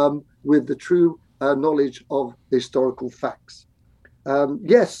with the true knowledge of the historical facts.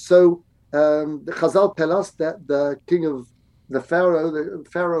 Yes, so the Chazal tell us that the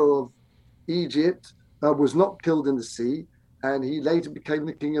pharaoh of Egypt was not killed in the sea. and he later became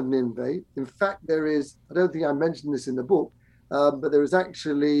the king of Nineveh. In fact, there is, I don't think I mentioned this in the book, but there is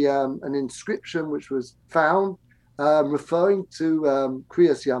actually an inscription which was found referring to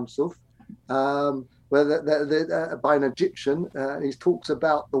Kriyas Yamsuf, by an Egyptian. He talks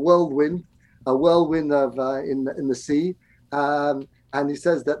about the whirlwind, a whirlwind of in the sea, and he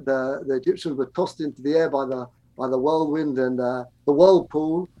says that the Egyptians were tossed into the air by the whirlwind and the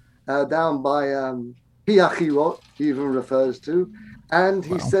whirlpool down by Piachirot, he even refers to, and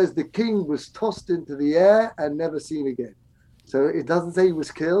he says the king was tossed into the air and never seen again. So it doesn't say he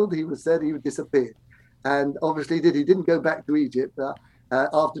was killed; he was said he disappeared, and obviously he didn't go back to Egypt.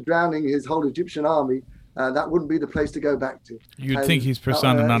 After drowning his whole Egyptian army, that wouldn't be the place to go back to. You'd think he's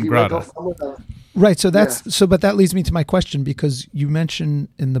persona non grata. Right. So but that leads me to my question, because you mentioned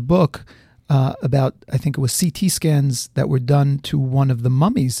in the book about, I think it was CT scans that were done to one of the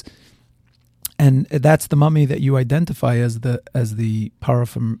mummies, and that's the mummy that you identify as the Paro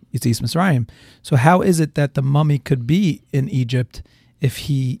from Yetzias Mitzrayim. So how is it that the mummy could be in Egypt if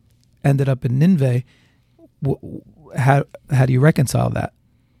he ended up in Nineveh? How do you reconcile that?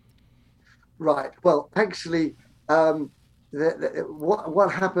 Right. Well, actually, what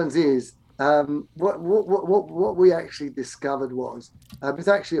happens is what we actually discovered was it's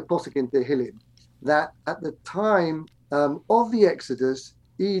actually a posuk in Tehillim that at the time of the Exodus,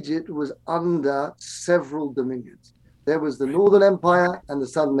 Egypt was under several dominions. There was the Northern Empire and the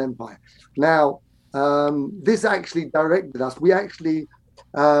Southern Empire. Now, this actually directed us. We actually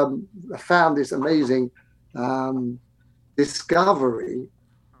found this amazing discovery.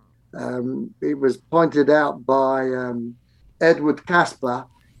 It was pointed out by Edward Casper.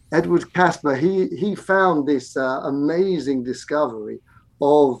 Edward Casper, he found this amazing discovery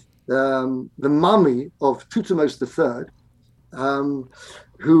of the mummy of Thutmose III,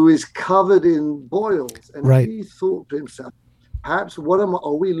 who is covered in boils. And he thought to himself, perhaps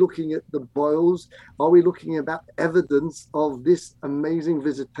are we looking at the boils? Are we looking about evidence of this amazing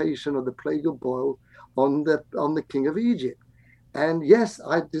visitation of the plague of boils on the king of Egypt? And yes,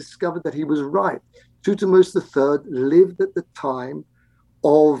 I discovered that he was right. Thutmose III lived at the time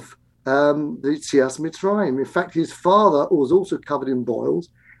of the Yetzias Mitzrayim. In fact, his father was also covered in boils,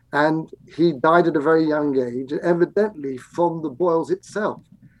 and he died at a very young age, evidently from the boils itself.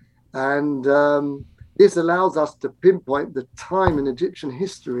 And this allows us to pinpoint the time in Egyptian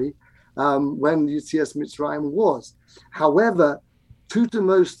history when Yetzias Mitzrayim was. However,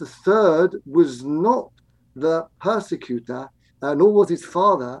 Thutmose III was not the persecutor, nor was his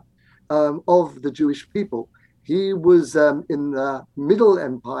father, of the Jewish people. He was in the Middle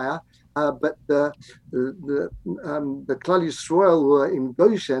Empire, but the Klal Yisrael were in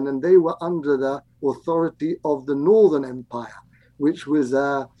Goshen, and they were under the authority of the Northern Empire, which was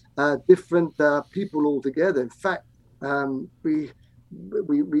different people altogether. In fact, we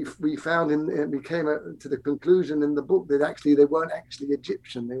found we came to the conclusion in the book that actually they weren't actually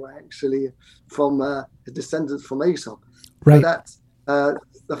Egyptian; they were actually from descendants from Esau. Right. So that's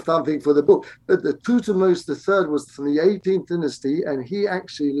something for the book. But the Thutmose III was from the 18th dynasty, and he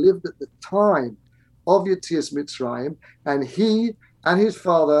actually lived at the time of Yetzias Mitzrayim, and he and his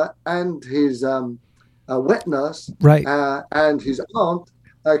father and his wet nurse and his aunt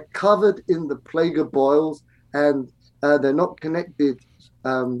are covered in the plague of boils, and they're not connected.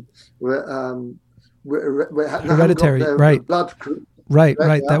 Hereditary, right? Blood. Right.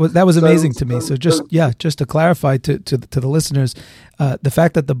 That was amazing to me. So just to clarify to the listeners, the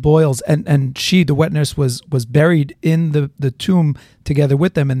fact that the boils and she, the wet nurse, was buried in the tomb together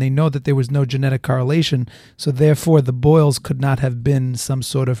with them, and they know that there was no genetic correlation. So therefore, the boils could not have been some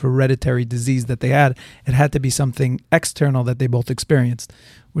sort of hereditary disease that they had. It had to be something external that they both experienced,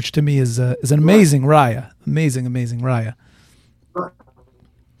 which to me is an amazing raya, amazing raya.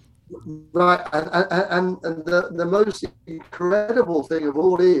 Right, and the most incredible thing of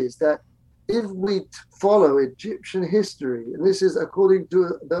all is that if we follow Egyptian history, and this is according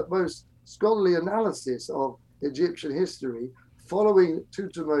to the most scholarly analysis of Egyptian history, following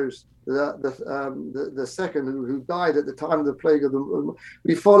Thutmose the second, who died at the time of the plague of the,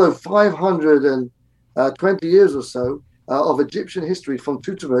 we follow 520 years or so of Egyptian history from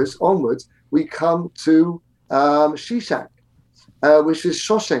Thutmose onwards. We come to Shishak, which is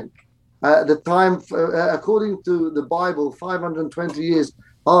Shoshenq. At the time, according to the Bible, 520 years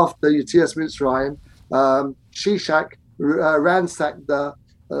after Yetzias Mitzrayim, Shishak ransacked the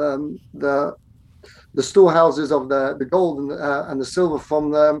storehouses of the gold and the silver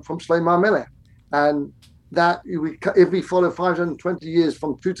from Shlomo Melech, and that if we follow 520 years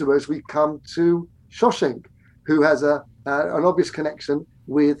from Thutmose, we come to Shoshenq, who has an obvious connection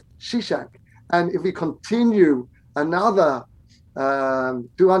with Shishak, and if we continue another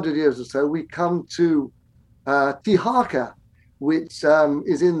 200 years or so, we come to Tihaka, which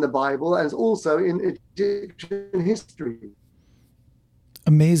is in the Bible and is also in Egyptian history.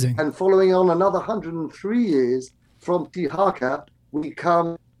 Amazing. And following on another 103 years from Tihaka, we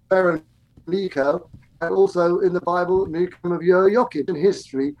come to Pharaoh Necho, and also in the Bible, Necho of Yochid in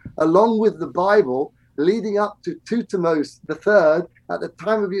history, along with the Bible, leading up to Tutmos III at the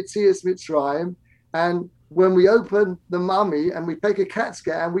time of Yetzias Mitzrayim. And when we open the mummy and we take a CAT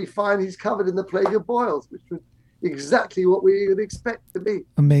scan, we find he's covered in the plague of boils, which was exactly what we would expect to be.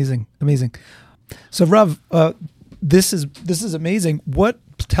 Amazing. So Rav, this is amazing.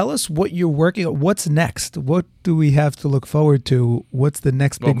 Tell us what you're working on. What's next? What do we have to look forward to? What's the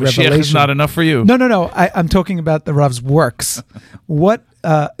next big revelation? Is not enough for you. No. I'm talking about the Rav's works. What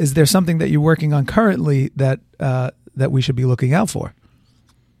is there something that you're working on currently that we should be looking out for?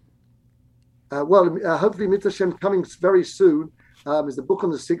 Hopefully, Mitzvah Hashem coming very soon is the book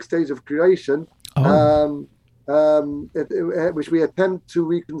on the 6 days of creation, which we attempt to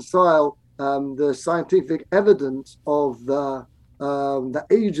reconcile the scientific evidence of the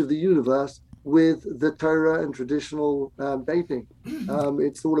age of the universe with the Torah and traditional dating.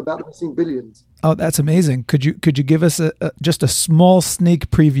 It's all about the missing billions. Oh, that's amazing! Could you give us just a small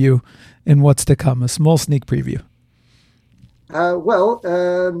sneak preview in what's to come? A small sneak preview.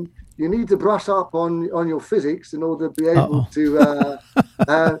 You need to brush up on your physics in order to be able to.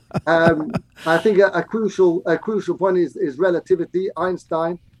 I think a crucial point is relativity.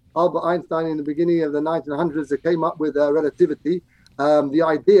 Albert Einstein, in the beginning of the 1900s, came up with relativity. The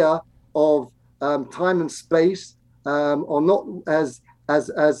idea of time and space are not as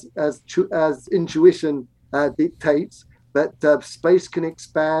intuition dictates, but space can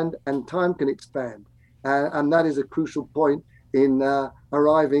expand and time can expand, and that is a crucial point in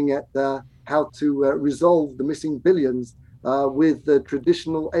arriving at how to resolve the missing billions with the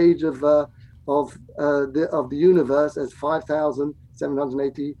traditional age of the universe as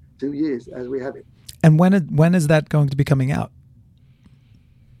 5,782 years as we have it. And when is that going to be coming out?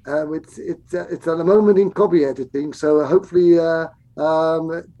 It's at the moment in copy editing, so hopefully at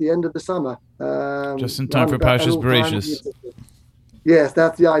the end of the summer. Just in time for Parshas Bereishis. Yes,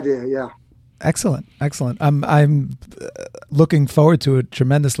 that's the idea. Yeah. Excellent. I'm looking forward to it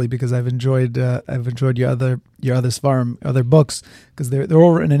tremendously because I've enjoyed your other Svarim, other books, because they're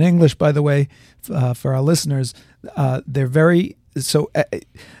all written in English, by the way, for our listeners. They're very so.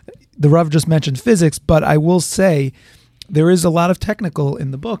 The Rav just mentioned physics, but I will say there is a lot of technical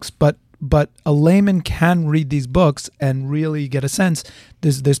in the books, but a layman can read these books and really get a sense.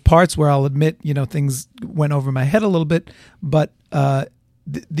 There's parts where I'll admit, things went over my head a little bit, but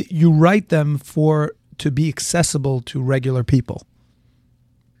you write them to be accessible to regular people.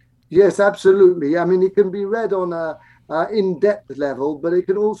 Yes, absolutely. I mean, it can be read on a in-depth level, but it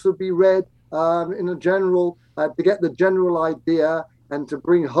can also be read in a general to get the general idea and to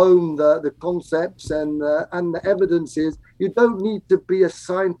bring home the concepts and the evidences. You don't need to be a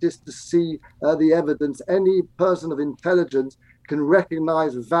scientist to see the evidence. Any person of intelligence can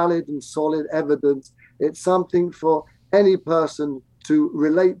recognize valid and solid evidence. It's something for any person to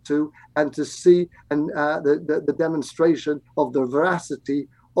relate to and to see, and the demonstration of the veracity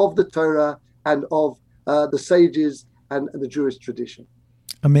of the Torah and of the sages and the Jewish tradition.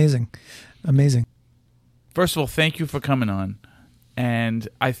 Amazing. First of all, thank you for coming on. And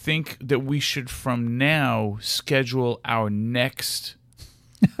I think that we should from now schedule our next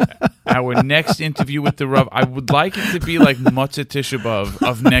interview with the Rav. I would like it to be like Motzei Tisha B'Av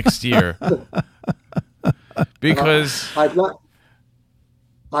of next year. Because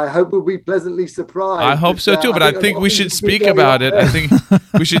I hope we'll be pleasantly surprised. I hope so too, but I think we should speak about it. I think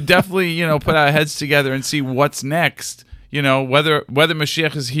we should definitely, put our heads together and see what's next. Whether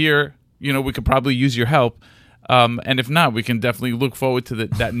Mashiach is here, we could probably use your help. And if not, we can definitely look forward to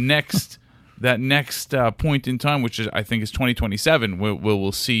that next point in time, which I think is 2027, where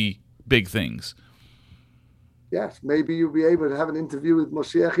we'll see big things. Yes, maybe you'll be able to have an interview with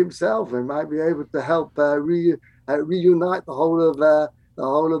Moshiach himself, and might be able to help reunite the whole of the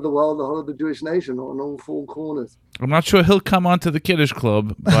world, the whole of the Jewish nation on all four corners. I'm not sure he'll come onto the Kiddush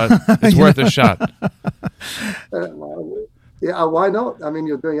Club, but it's worth a shot. Why not? I mean,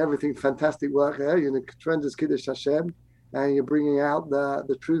 you're doing everything fantastic work there. You're in a tremendous Kiddush Hashem, and you're bringing out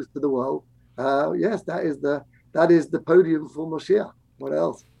the truth to the world. Yes, that is the podium for Moshiach. What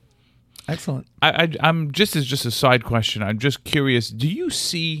else? Excellent. I'm just a side question. I'm just curious. Do you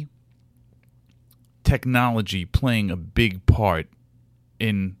see technology playing a big part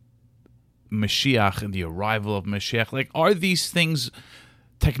in Mashiach and the arrival of Mashiach? Like, are these things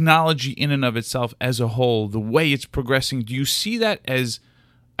technology in and of itself as a whole, the way it's progressing, do you see that as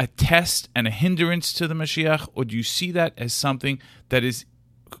a test and a hindrance to the Mashiach, or do you see that as something that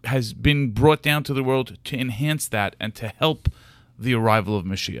has been brought down to the world to enhance that and to help the arrival of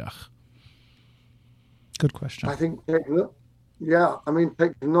Mashiach? Good question. I think,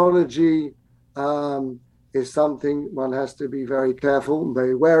 technology is something one has to be very careful and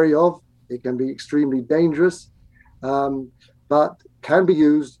very wary of. It can be extremely dangerous, but can be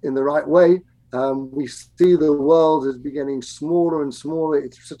used in the right way. We see the world as getting smaller and smaller.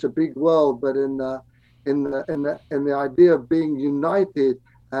 It's such a big world, but in the idea of being united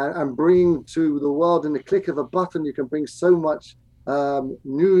and bringing to the world in the click of a button, you can bring so much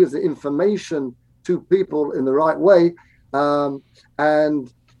news and information to people in the right way. The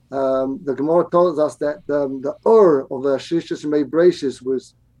Gemara tells us that the Ur of the Shishas Yemei Bereishis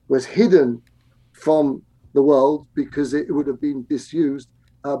was hidden from the world because it would have been disused,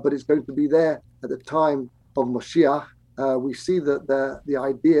 but it's going to be there at the time of Mashiach. We see that the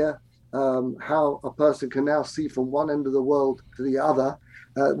idea how a person can now see from one end of the world to the other.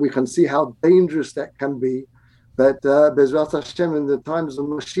 We can see how dangerous that can be. But Bezrat Hashem, in the times of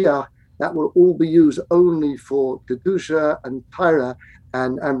Mashiach, that will all be used only for Kedusha and Torah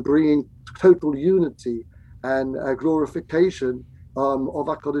and bringing total unity and glorification of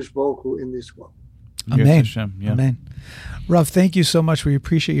HaKadosh Baruch Hu in this world. Amen. Yeah. Amen. Rav, thank you so much. We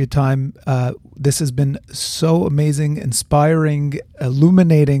appreciate your time. This has been so amazing, inspiring,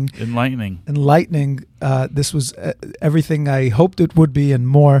 illuminating, enlightening. This was everything I hoped it would be and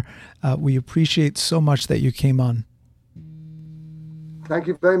more. We appreciate so much that you came on. Thank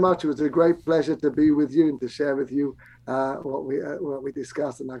you very much. It was a great pleasure to be with you and to share with you what we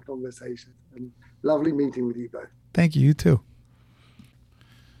discussed in our conversation. And lovely meeting with you both. Thank you. You too.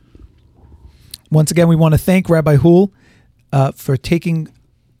 Once again, we want to thank Rabbi Hul for taking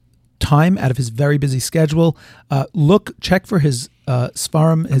time out of his very busy schedule. Check for his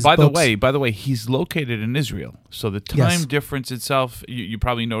Sfarim, his books. By the way, he's located in Israel, so the time difference itself, you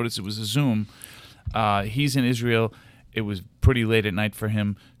probably noticed it was a Zoom. He's in Israel. It was pretty late at night for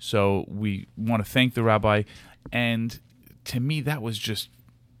him, so we want to thank the rabbi. And to me, that wasn't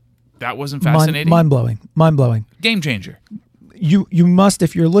fascinating. Mind-blowing. Game changer. You must,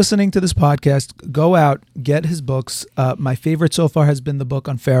 if you're listening to this podcast, go out, get his books. My favorite so far has been the book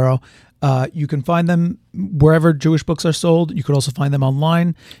on Pharaoh. You can find them wherever Jewish books are sold. You could also find them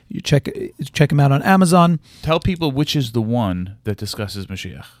online. You check them out on Amazon. Tell people which is the one that discusses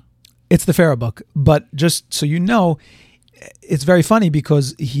Mashiach. It's the Pharaoh book. But just so you know, it's very funny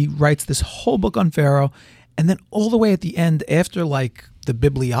because he writes this whole book on Pharaoh, and then all the way at the end, after like the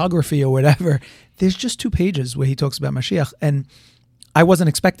bibliography or whatever, there's just 2 pages where he talks about Mashiach, and I wasn't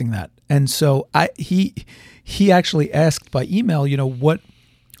expecting that. And so he actually asked by email, what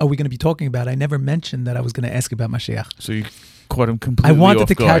are we going to be talking about? I never mentioned that I was going to ask about Mashiach. So you caught him completely off guard. I wanted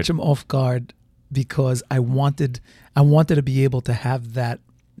to catch him off guard because I wanted to be able to have that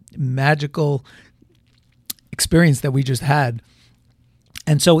magical experience that we just had.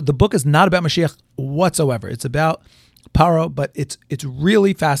 And so the book is not about Mashiach whatsoever. It's about Paro, but it's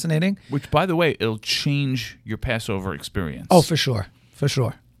really fascinating. Which, by the way, it'll change your Passover experience. Oh, for sure.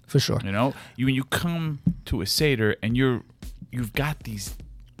 When you come to a Seder and you've got these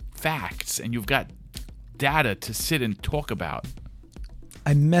facts and you've got data to sit and talk about.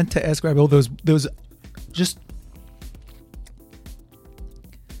 I meant to ask Rabbi,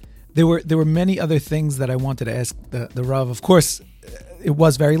 there were many other things that I wanted to ask the Rav. Of course, it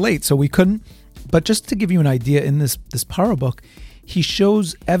was very late, so we couldn't. But just to give you an idea, in this Paro book, he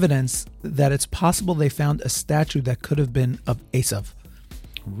shows evidence that it's possible they found a statue that could have been of Esav.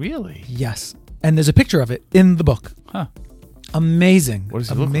 Really? Yes. And there's a picture of it in the book. Huh. Amazing. What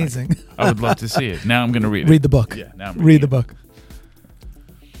does it look like? I would love to see it. Now I'm going to read it. Read the book. Yeah, now I'm read the book.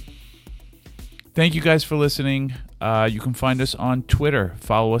 Thank you guys for listening. You can find us on Twitter.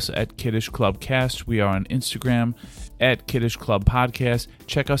 Follow us at Kiddush Club Cast. We are on Instagram at Kiddush Club Podcast.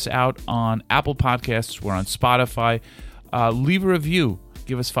 Check us out on Apple Podcasts. We're on Spotify. Leave a review.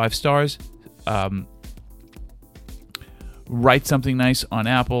 Give us 5 stars. Write something nice on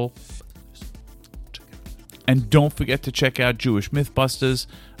Apple. And don't forget to check out Jewish Mythbusters.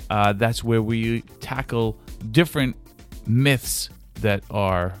 That's where we tackle different myths that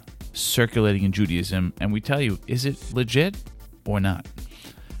are circulating in Judaism, and we tell you, is it legit or not?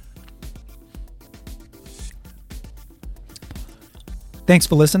 Thanks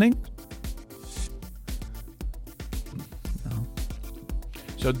for listening.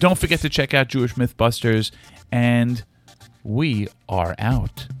 So don't forget to check out Jewish Mythbusters, and we are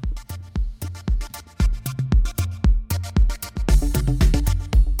out.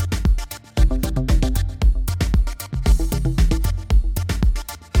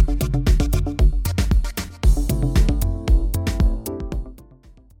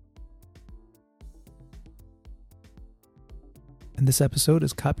 And this episode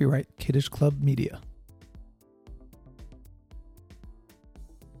is copyright Kiddish Club Media.